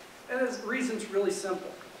 And the reason's really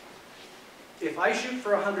simple. If I shoot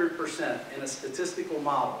for 100% in a statistical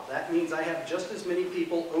model, that means I have just as many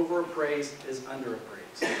people overappraised as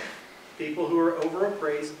underappraised. People who are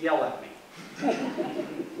overappraised yell at me.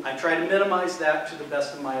 I try to minimize that to the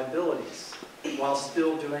best of my abilities while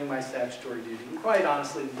still doing my statutory duty. And quite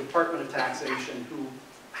honestly, the Department of Taxation, who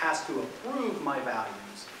has to approve my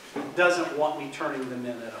values, doesn't want me turning them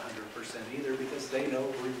in at 100% either, because they know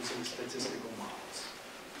we're using statistical models.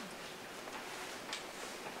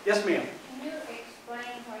 Yes, ma'am? Can you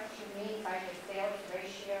explain what you mean by the sales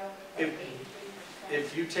ratio of 83%?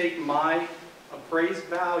 If you take my appraised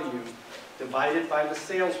value divided by the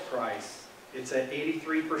sales price, it's at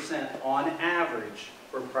 83% on average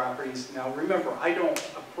for properties. Now remember, I don't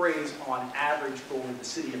appraise on average for the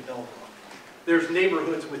city of Bellbrook. There's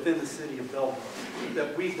neighborhoods within the city of Bellbrook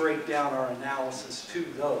that we break down our analysis to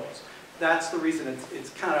those. That's the reason it's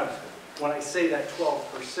kind of, when I say that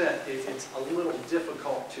 12%, it's a little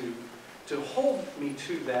difficult to hold me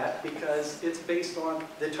to that, because it's based on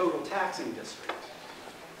the total taxing district.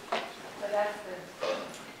 So that's the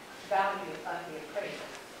value of the appraisal.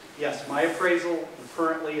 Yes, my appraisal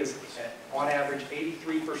currently is at, on average,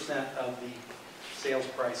 83% of the sales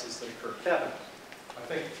prices that occur. Kevin? I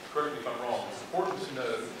think, correct me if I'm wrong, it's important to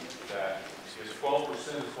know that if 12%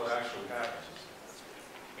 is what actually happens,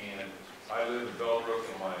 and I live in Bellbrook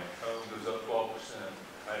and my home goes up 12%,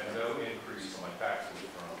 I have no increase on my taxes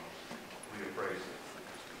from reappraisal.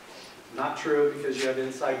 Not true, because you have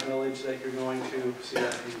inside millage that you're going to see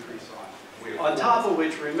that increase on. On top of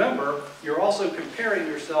which, remember, you're also comparing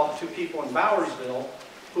yourself to people in Bowersville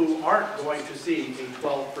who aren't going to see a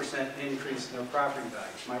 12% increase in their property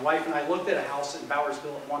values. My wife and I looked at a house in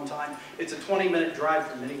Bowersville at one time. It's a 20-minute drive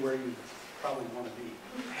from anywhere you probably want to be.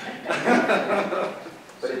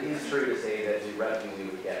 But it is true to say that the revenue we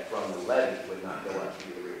would get from the levy would not go up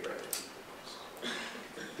due to the reappraisal.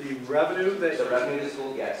 The revenue that... The revenue the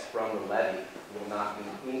school gets from the levy will not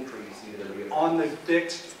be increased due to the reappraisal. On the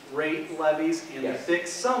fixed rate levies and the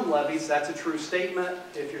fixed sum levies, that's a true statement.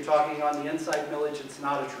 If you're talking on the inside millage, it's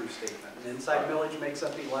not a true statement. The inside millage makes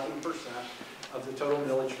up 11% of the total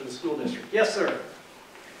millage for the school district. Yes, sir?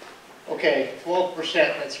 Okay, 12%,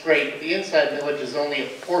 that's great, but the inside millage is only a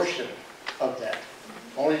portion of that.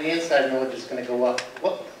 Only the inside millage is going to go up.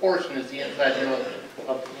 What portion is the inside millage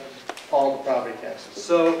of all the property taxes?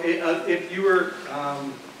 So if you were,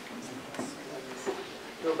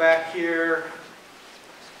 go back here,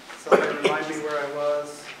 somebody remind me where I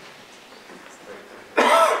was.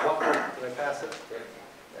 Oh, did I pass it?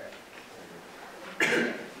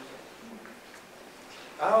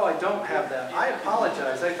 Oh, I don't have that. I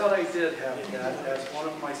apologize. I thought I did have that as one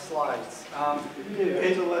of my slides.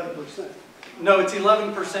 It's 11%. No, it's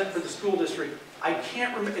 11% for the school district. I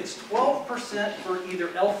can't remember, it's 12% for either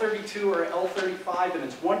L32 or L35, and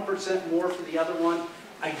it's 1% more for the other one.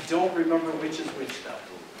 I don't remember which is which though.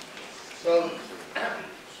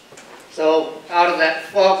 So out of that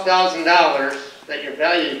 $12,000 that your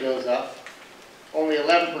value goes up, only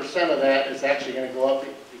 11% of that is actually going to go up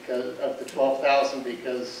because of the 12,000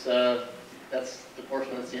 because that's the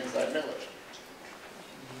portion that's the inside millage.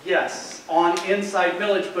 Yes, on inside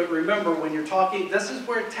millage, but remember when you're talking, this is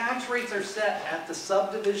where tax rates are set at the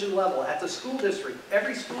subdivision level, at the school district.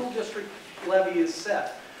 Every school district levy is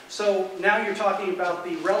set. So now you're talking about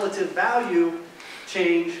the relative value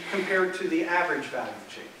change compared to the average value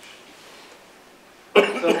change.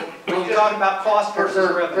 So when you talk about cost versus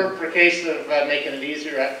revenue. For case of making it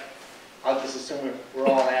easier, I'll just assume we're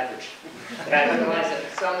all average. But I realize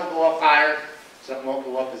that some will go up higher, some won't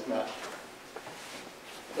go up as much.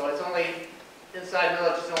 So it's only, inside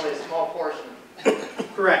millage is only a small portion.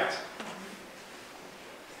 Correct.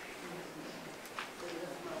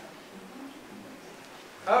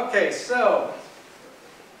 Okay, so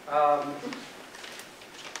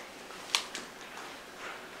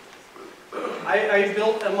I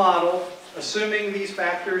built a model assuming these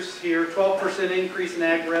factors here: 12% increase in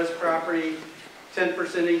ag res property,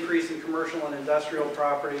 10% increase in commercial and industrial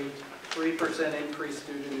property, 3% increase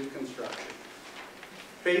due to new construction.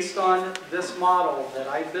 Based on this model that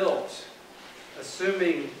I built,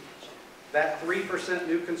 assuming that 3%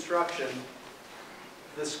 new construction,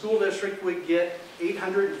 the school district would get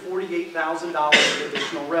 $848,000 of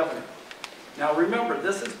additional revenue. Now remember,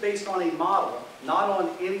 this is based on a model, not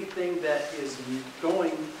on anything that is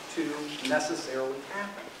going to necessarily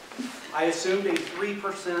happen. I assumed a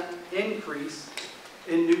 3% increase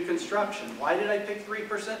in new construction. Why did I pick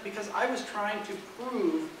 3%? Because I was trying to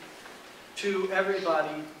prove to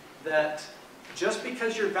everybody that just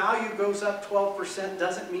because your value goes up 12%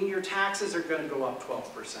 doesn't mean your taxes are going to go up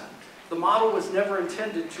 12%. The model was never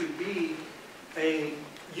intended to be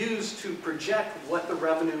used to project what the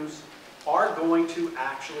revenues are going to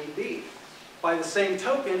actually be. By the same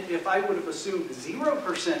token, if I would have assumed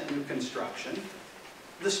 0% new construction,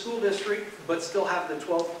 the school district, but still have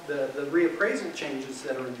the reappraisal changes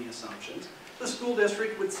that are in the assumptions, the school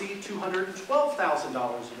district would see $212,000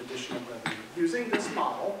 of additional revenue using this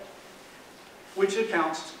model, which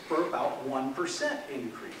accounts for about 1%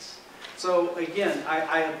 increase. So again,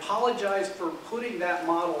 I apologize for putting that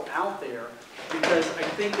model out there because I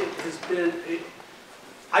think it has been,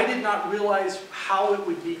 I did not realize how it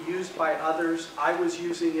would be used by others. I was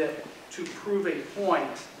using it to prove a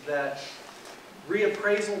point that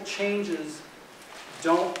reappraisal changes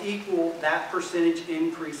don't equal that percentage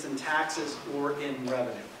increase in taxes or in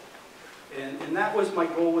revenue. And that was my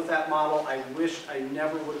goal with that model. I wish I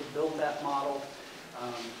never would have built that model.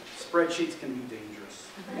 Spreadsheets can be dangerous.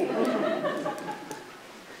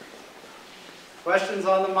 Questions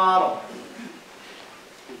on the model?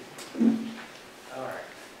 All right.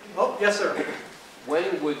 Oh, yes, sir.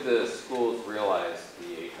 When would the schools realize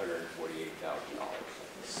the $848,000?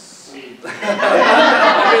 Under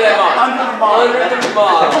that model. Under the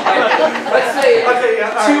model. Let's say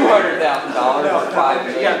 $200,000 or $5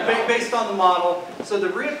 million. Yeah, based on the model. So the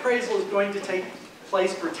reappraisal is going to take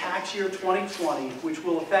place for tax year 2020, which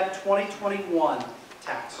will affect 2021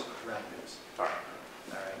 tax revenues. All right.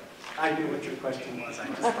 All right. I knew what your question was. I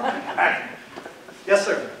just thought. Yes,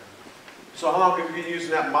 sir. So how long have you been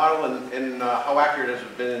using that model and how accurate has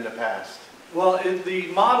it been in the past? Well, the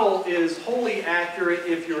model is wholly accurate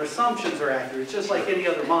if your assumptions are accurate. It's just like any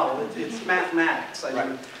other model. It's mathematics. I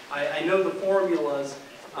mean, I know the formulas.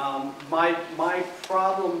 My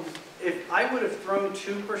problem, if I would have thrown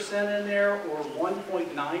 2% in there or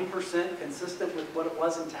 1.9% consistent with what it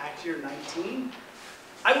was in tax year 19,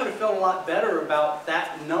 I would have felt a lot better about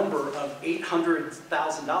that number of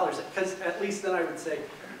 $800,000 because at least then I would say,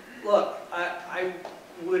 look, I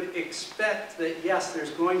would expect that, yes,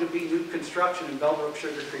 there's going to be new construction in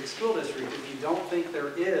Bellbrook-Sugarcreek School District. If you don't think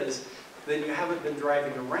there is, then you haven't been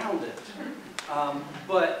driving around it.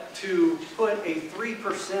 But to put a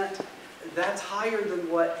 3%, that's higher than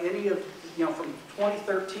what any of, from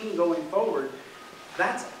 2013 going forward,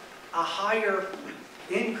 that's a higher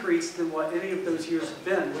increase than what any of those years have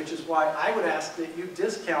been, which is why I would ask that you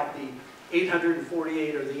discount the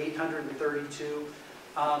 848 or the 832.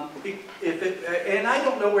 And I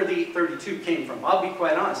don't know where the 832 came from. I'll be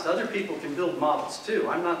quite honest. Other people can build models too.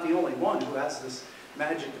 I'm not the only one who has this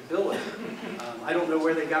magic ability. I don't know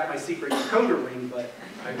where they got my secret decoder ring, but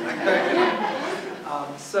I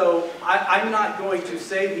So I'm not going to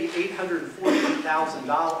say the $848,000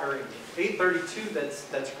 or 832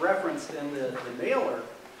 that's referenced in the mailer.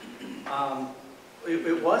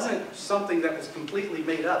 It wasn't something that was completely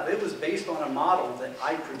made up. It was based on a model that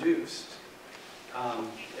I produced.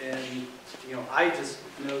 And you know, I just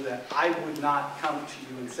know that I would not come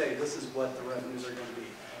to you and say this is what the revenues are going to be.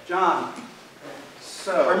 John,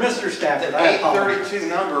 So, or Mr. Stafford, the I apologize. 832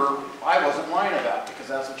 number, I wasn't lying about because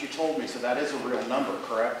that's what you told me, so that is a real number,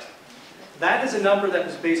 correct? That is a number that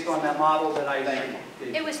was based on that model that I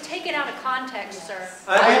gave. It was taken out of context, sir.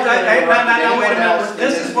 Now, wait a minute.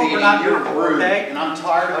 This is what we're not You're here for, rude, okay? and I'm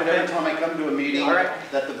tired of it Okay. every time I come to a meeting, All right.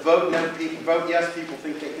 that the vote no people, vote yes people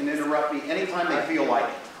think they can interrupt me anytime they feel like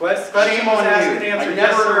it. Question Shame was on asked you. and I answered.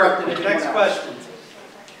 never Yes, sir. interrupted anyone Next else. question.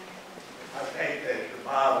 I think that the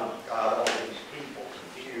Bible's got all these people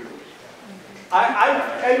confused.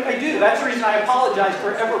 I do. That's the reason I apologize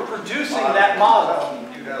for ever producing that model.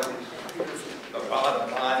 You know, the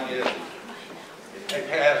bottom line is, if they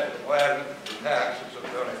pass the budget, the taxes are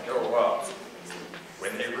going to go up.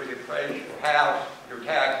 When they reappraise your house, your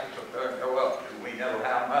taxes are going to go up. Do we know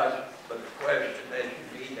how much? But the question that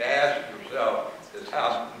you need to ask yourself is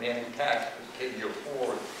how many taxes can you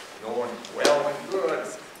afford? Knowing well and good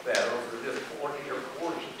that over this 40-year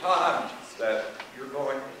course of time that you're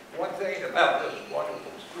going. One thing about this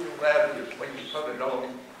wonderful school levy is when you put it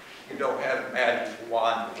on, you don't have a magic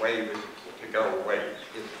wand to wave it to go away.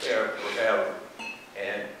 It's there forever.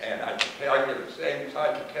 And I can tell you the same as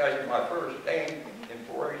I can tell you my first thing, in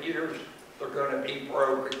 4 years, they're going to be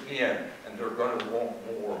broke again, and they're going to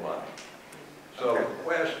want more money. So the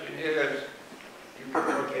question is, you can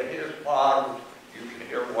look at his models, you can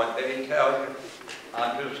hear what they tell you.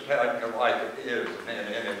 I'm just telling you like it is, and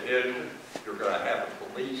it isn't. You're going to have a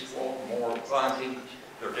police want more funding.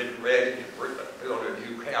 They're getting ready to build a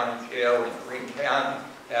new county jail in Green County.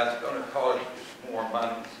 That's going to cost you more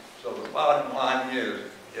money. So the bottom line is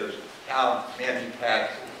how many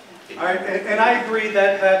taxes. All right, and I agree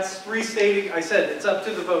that that's restating. I said it's up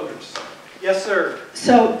to the voters. Yes, sir.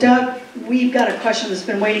 So Doug, we've got a question that's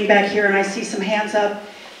been waiting back here, and I see some hands up.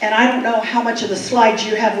 And I don't know how much of the slides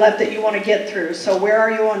you have left that you want to get through. So where are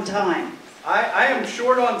you on time? I am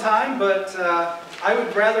short on time, but I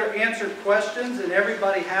would rather answer questions, and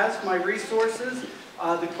everybody has my resources.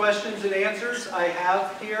 The questions and answers I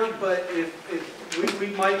have here, but if we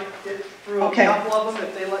might get through a couple of them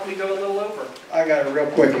if they let me go a little over. I got a real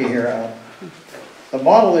quickie here. The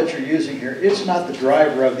model that you're using here, it's not the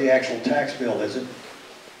driver of the actual tax bill, is it?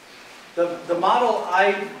 The model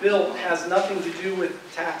I built has nothing to do with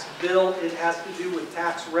tax bill. It has to do with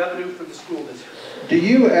tax revenue for the school district. Do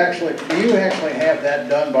you actually have that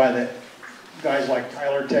done by the guys like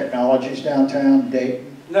Tyler Technologies downtown,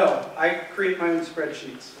 Dayton? No, I create my own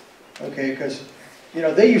spreadsheets. Okay, because, you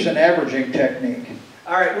know, they use an averaging technique.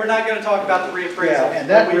 All right, we're not going to talk about the reappraisal. Yeah, and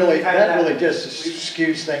that really just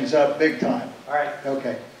skews things up big time. All right.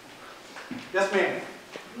 Okay. Yes, ma'am.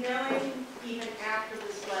 Knowing even after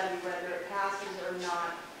this levy, whether it passes or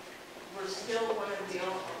not, we're still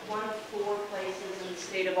one of 4 places in the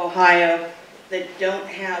state of Ohio that don't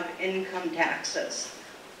have income taxes.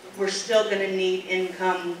 We're still going to need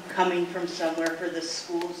income coming from somewhere for the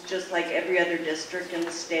schools, just like every other district in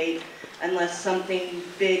the state, unless something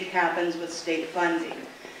big happens with state funding.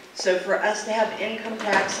 So for us to have income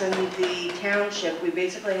tax in the township, we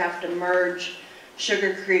basically have to merge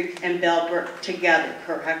Sugar Creek and Bellbrook together,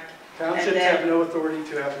 correct? Townships have no authority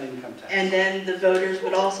to have an income tax. And then the voters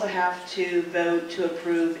would also have to vote to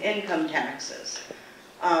approve income taxes.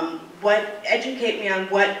 Educate me on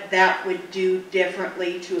what that would do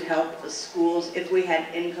differently to help the schools if we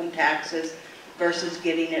had income taxes versus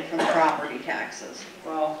getting it from property taxes.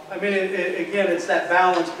 Well, I mean, again, it's that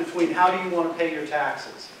balance between how do you want to pay your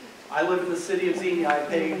taxes. I live in the city of Xenia. I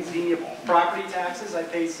pay Xenia property taxes. I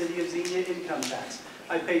pay city of Xenia income tax.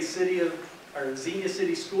 I pay Xenia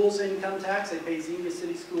City Schools income tax. I pay Xenia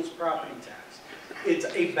City Schools property tax. It's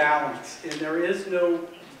a balance, and there is no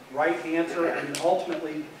right answer. I mean,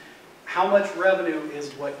 ultimately, how much revenue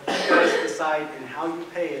is what you guys decide, and how you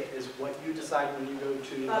pay it is what you decide when you go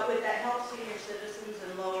to. But would that help senior citizens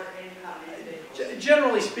and lower income individuals?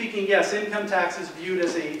 Generally speaking, yes, income tax is viewed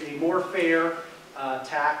as a more fair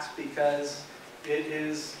tax because it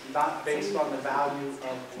is not based on the value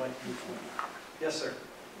of what you own. Yes, sir.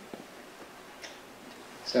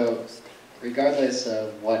 So, regardless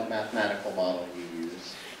of what mathematical model you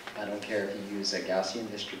use, I don't care if you use a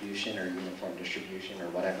Gaussian distribution or uniform distribution or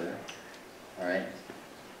whatever, all right?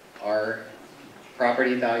 Are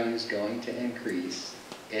property values going to increase?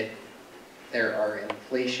 There are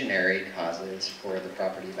inflationary causes for the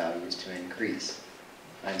property values to increase.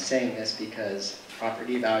 I'm saying this because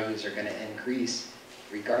property values are going to increase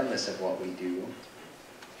regardless of what we do,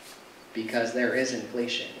 because there is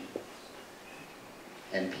inflation.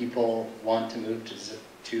 And people want to move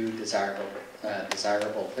to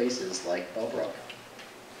desirable places like Bellbrook.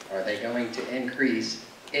 Are they going to increase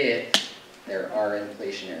if there are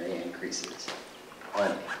inflationary increases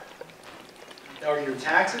on it? Are your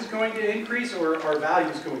taxes going to increase or are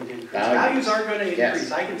values going to increase? Values. Values are going to increase.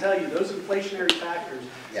 Yes. I can tell you, those inflationary factors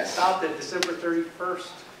Yes. stopped at December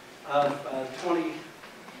 31st of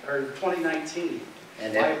 2019.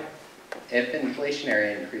 And if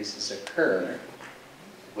inflationary increases occur,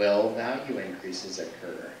 will value increases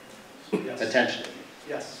occur? Yes. Potentially.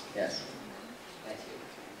 Yes. Yes.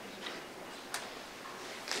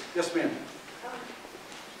 Yes, ma'am.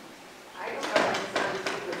 I don't know if I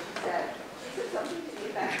understood what she said. She said something to the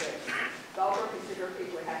effect that Bellbrook and Sugarcreek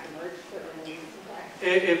would have to merge to put in some tax.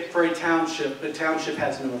 If for a township, the township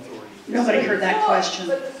has no authority. Nobody heard that question.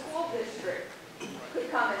 But the school district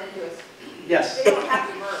could come in and do it. Yes. They don't have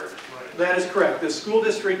to merge. That is correct. The school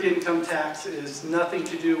district income tax is nothing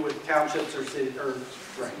to do with townships or city, or,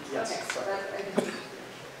 right, yes. Okay, so that's,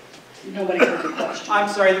 Nobody heard the question. I'm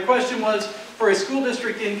sorry, the question was, for a school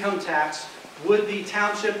district income tax, would the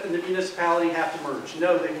township and the municipality have to merge?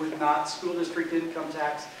 No, they would not. School district income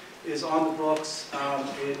tax is on the books.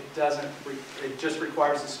 It doesn't, it just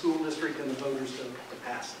requires the school district and the voters to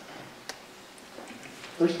pass it.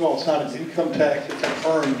 First of all, it's not an income tax, it's an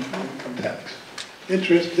earned income tax.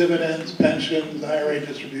 Interest, dividends, pensions, IRA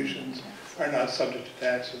distributions are not subject to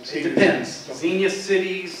tax. It depends. Xenia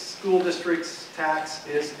City's school district's tax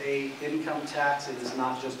is a income tax. It is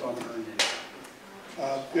not just on earned income.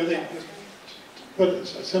 The other thing, just to put a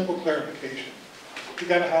simple clarification. You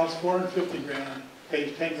got a house, 450 grand,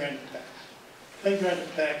 pays 10 grand in tax. 10 grand in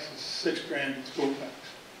tax is 6 grand in school tax.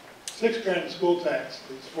 6 grand in school tax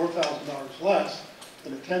is $4,000 less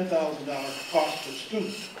than a $10,000 cost per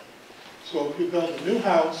student. So if you build a new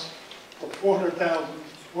house for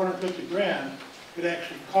 450 grand, it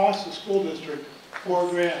actually costs the school district 4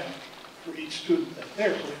 grand for each student that's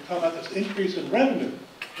there. So we're talking about this increase in revenue.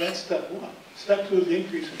 That's step one. Step two is the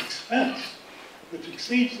increase in expense, which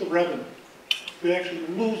exceeds the revenue. We actually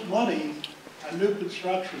lose money on new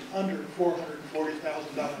construction under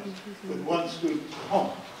 $440,000 with one student per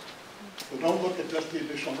home. So don't look at just the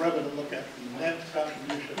additional revenue, look at the net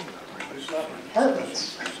contribution. There's not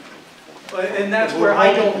apartments. And that's where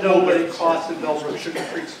I don't know what it costs in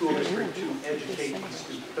Bellbrook-Sugarcreek School District to educate these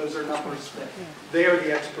students. Those are numbers that they are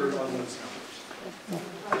the expert on those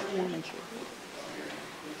numbers.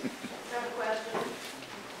 have a question.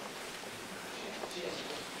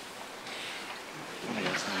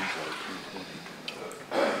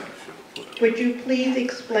 Would you please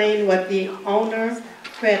explain what the owner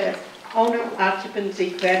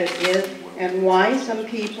occupancy credit is and why some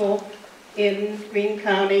people in Greene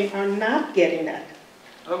County are not getting it?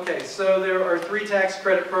 Okay, so there are 3 tax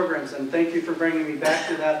credit programs, and thank you for bringing me back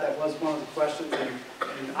to that. That was one of the questions, and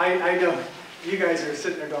I know you guys are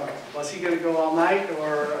sitting there going, was he going to go all night?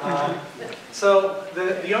 Or so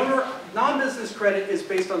the owner non-business credit is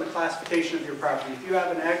based on the classification of your property. If you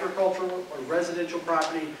have an agricultural or residential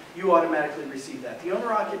property, you automatically receive that. The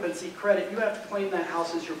owner occupancy credit, you have to claim that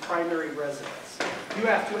house as your primary residence. You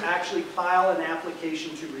have to actually file an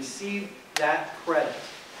application to receive that credit.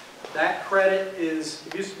 That credit is,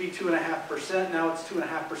 it used to be 2.5%, now it's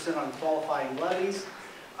 2.5% on qualifying levies.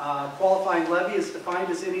 Qualifying levy is defined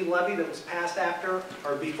as any levy that was passed after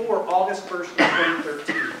or before August 1st of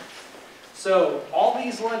 2013. So all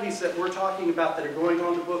these levies that we're talking about that are going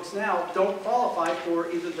on the books now don't qualify for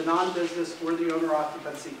either the non-business or the owner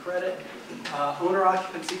occupancy credit. Owner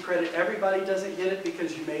occupancy credit, everybody doesn't get it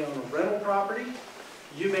because you may own a rental property.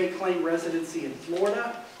 You may claim residency in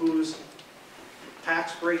Florida, whose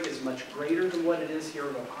tax break is much greater than what it is here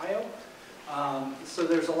in Ohio. So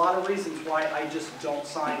there's a lot of reasons why I just don't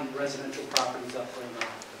sign residential properties up for owner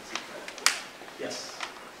occupancy credit. Yes?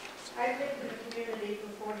 I've lived in the community for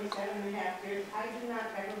 47.5 years. I do not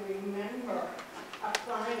ever remember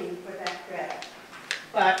applying for that credit.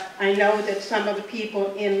 But I know that some of the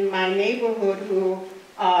people in my neighborhood who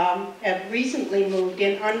have recently moved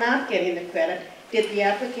in are not getting the credit. Did the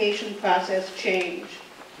application process change?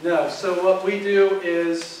 No. So what we do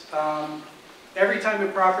is every time a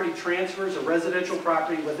property transfers, a residential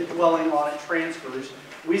property with a dwelling on it transfers,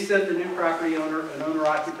 we send the new property owner an owner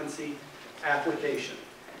occupancy application.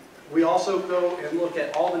 We also go and look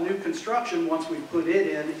at all the new construction once we put it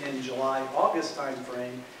in July, August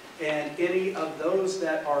timeframe, and any of those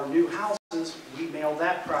that are new houses, we mail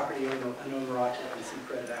that property owner an owner occupancy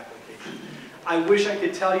credit application. I wish I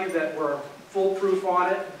could tell you that we're foolproof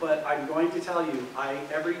on it, but I'm going to tell you,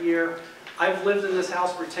 every year, I've lived in this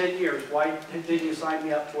house for 10 years. Why didn't you sign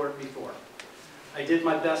me up for it before? I did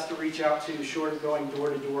my best to reach out to you, short of going door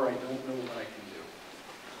to door. I don't know what I can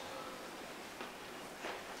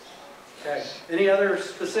do. Okay, any other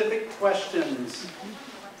specific questions?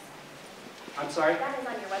 I'm sorry? That is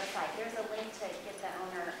on your website. There's a link to get the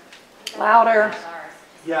owner. Louder.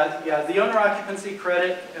 Yeah, the owner occupancy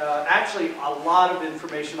credit, actually a lot of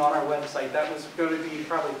information on our website. That was going to be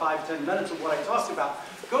probably 5-10 minutes of what I talked about.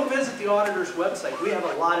 Go visit the auditor's website. We have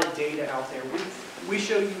a lot of data out there. We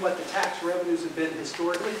show you what the tax revenues have been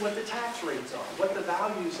historically, what the tax rates are, what the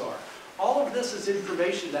values are. All of this is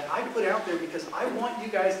information that I put out there because I want you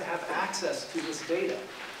guys to have access to this data.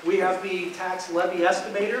 We have the tax levy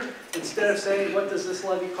estimator. Instead of saying, what does this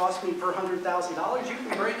levy cost me per $100,000, you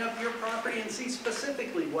can bring up your property and see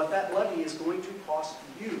specifically what that levy is going to cost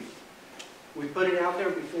you. We put it out there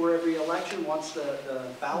before every election. Once the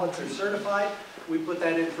ballots are certified, we put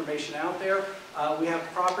that information out there. We have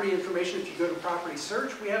property information. If you go to property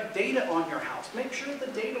search, we have data on your house. Make sure the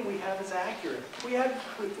data we have is accurate.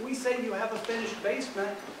 If we say you have a finished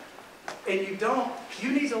basement and you don't,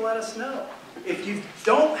 you need to let us know. If you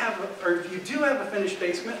don't have, or if you do have a finished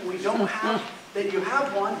basement and we don't have that you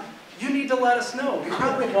have one, you need to let us know. You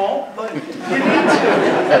probably won't, but you need to.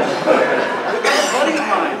 A buddy of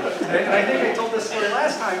mine, and I think I told this story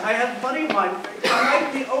last time, I had a buddy of mine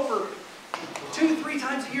invite me over 2-3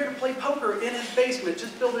 times a year to play poker in his basement,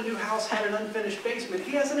 just built a new house, had an unfinished basement.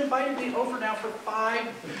 He hasn't invited me over now for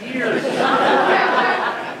 5 years.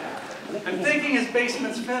 I'm thinking his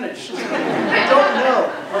basement's finished. I don't know,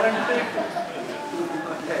 but I'm thinking.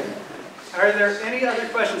 Okay. Are there any other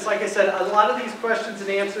questions? Like I said, a lot of these questions and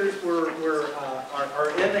answers are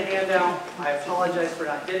in the handout. I apologize for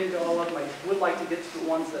not getting to all of them. I would like to get to the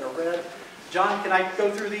ones that are red. John, can I go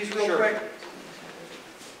through these real quick?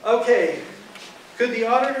 Okay. Could the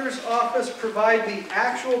auditor's office provide the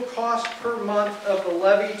actual cost per month of the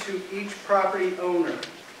levy to each property owner?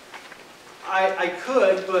 I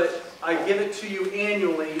could, but I give it to you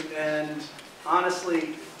annually, and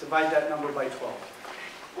honestly, divide that number by 12.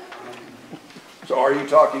 So are you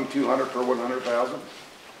talking 200 per 100,000?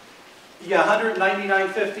 Yeah,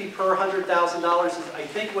 $199.50 per $100,000 is, I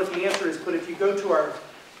think, what the answer is. But if you go to our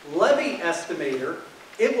levy estimator,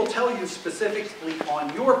 it will tell you specifically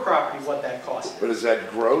on your property what that cost is. But is that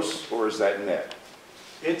gross or is that net?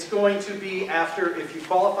 It's going to be after, if you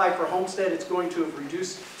qualify for homestead, it's going to have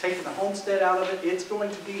taken the homestead out of it. It's going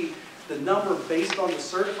to be the number based on the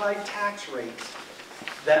certified tax rates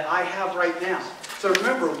that I have right now. So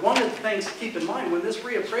remember, one of the things to keep in mind, when this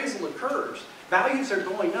reappraisal occurs, values are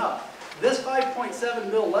going up. This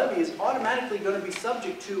 5.7 mil levy is automatically going to be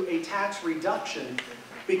subject to a tax reduction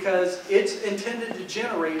because it's intended to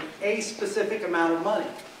generate a specific amount of money.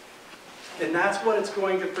 And that's what it's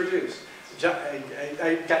going to produce.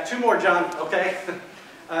 I got 2 more, John, okay?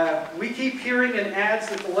 We keep hearing in ads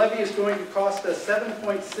that the levy is going to cost us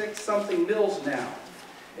 7.6 something mils now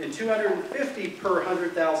and $250 per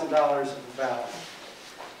 $100,000 of value.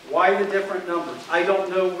 Why the different numbers? I don't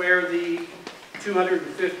know where the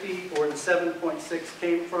 250 or the 7.6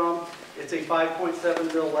 came from. It's a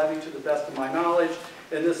 5.7 mil levy to the best of my knowledge.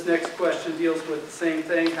 And this next question deals with the same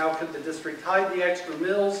thing. How could the district hide the extra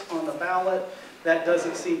mills on the ballot? That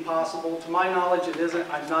doesn't seem possible. To my knowledge, it isn't.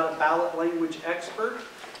 I'm not a ballot language expert.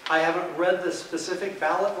 I haven't read the specific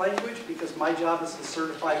ballot language because my job is to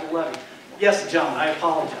certify the levy. Yes, John, I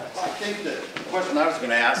apologize. I think the question I was going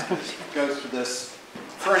to ask goes to this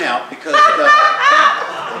printout because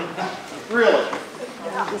really,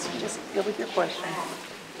 Just go with your question.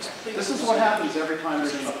 this is what happens every time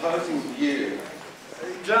there's an opposing view.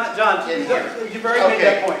 John, you've already made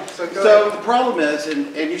that point. So the problem is,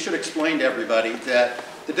 and you should explain to everybody, that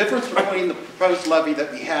the difference between the proposed levy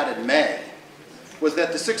that we had in May was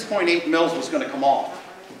that the 6.8 mils was going to come off,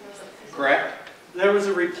 correct? There was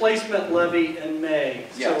a replacement levy in May.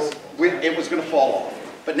 Yes, it was going to fall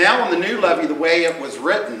off. But now on the new levy, the way it was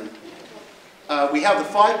written, we have the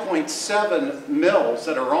 5.7 mils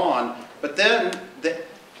that are on, but then the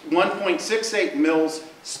 1.68 mils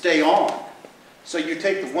stay on. So you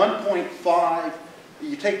take the 1.5,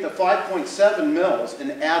 you take the 5.7 mils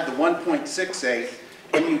and add the 1.68,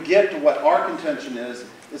 and you get to what our contention is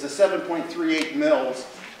a 7.38 mils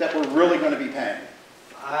that we're really going to be paying.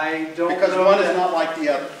 I don't know. Because one is not like the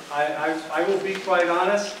other. I will be quite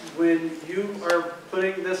honest, when you are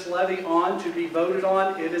putting this levy on to be voted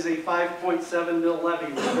on, it is a 5.7 mil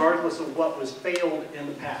levy regardless of what was failed in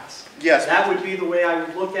the past. Yes. That would be the way I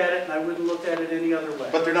would look at it, and I wouldn't look at it any other way.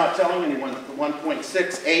 But they're not telling anyone that the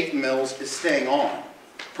 1.68 mils is staying on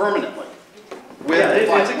permanently.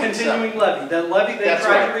 It's a continuing levy. That levy they That's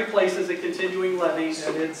tried to right. replace is a continuing levy,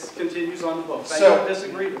 and it continues on the books. I So- don't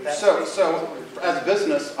disagree with that. So as a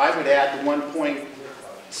business, I would add the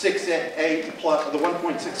 1.68 plus, the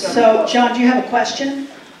 1.67 So, plus. John, do you have a question?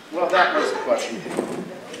 Well, that was the question.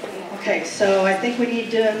 Okay, so I think we need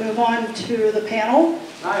to move on to the panel.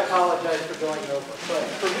 I apologize for going over, but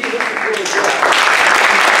for me, this is really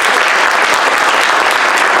good.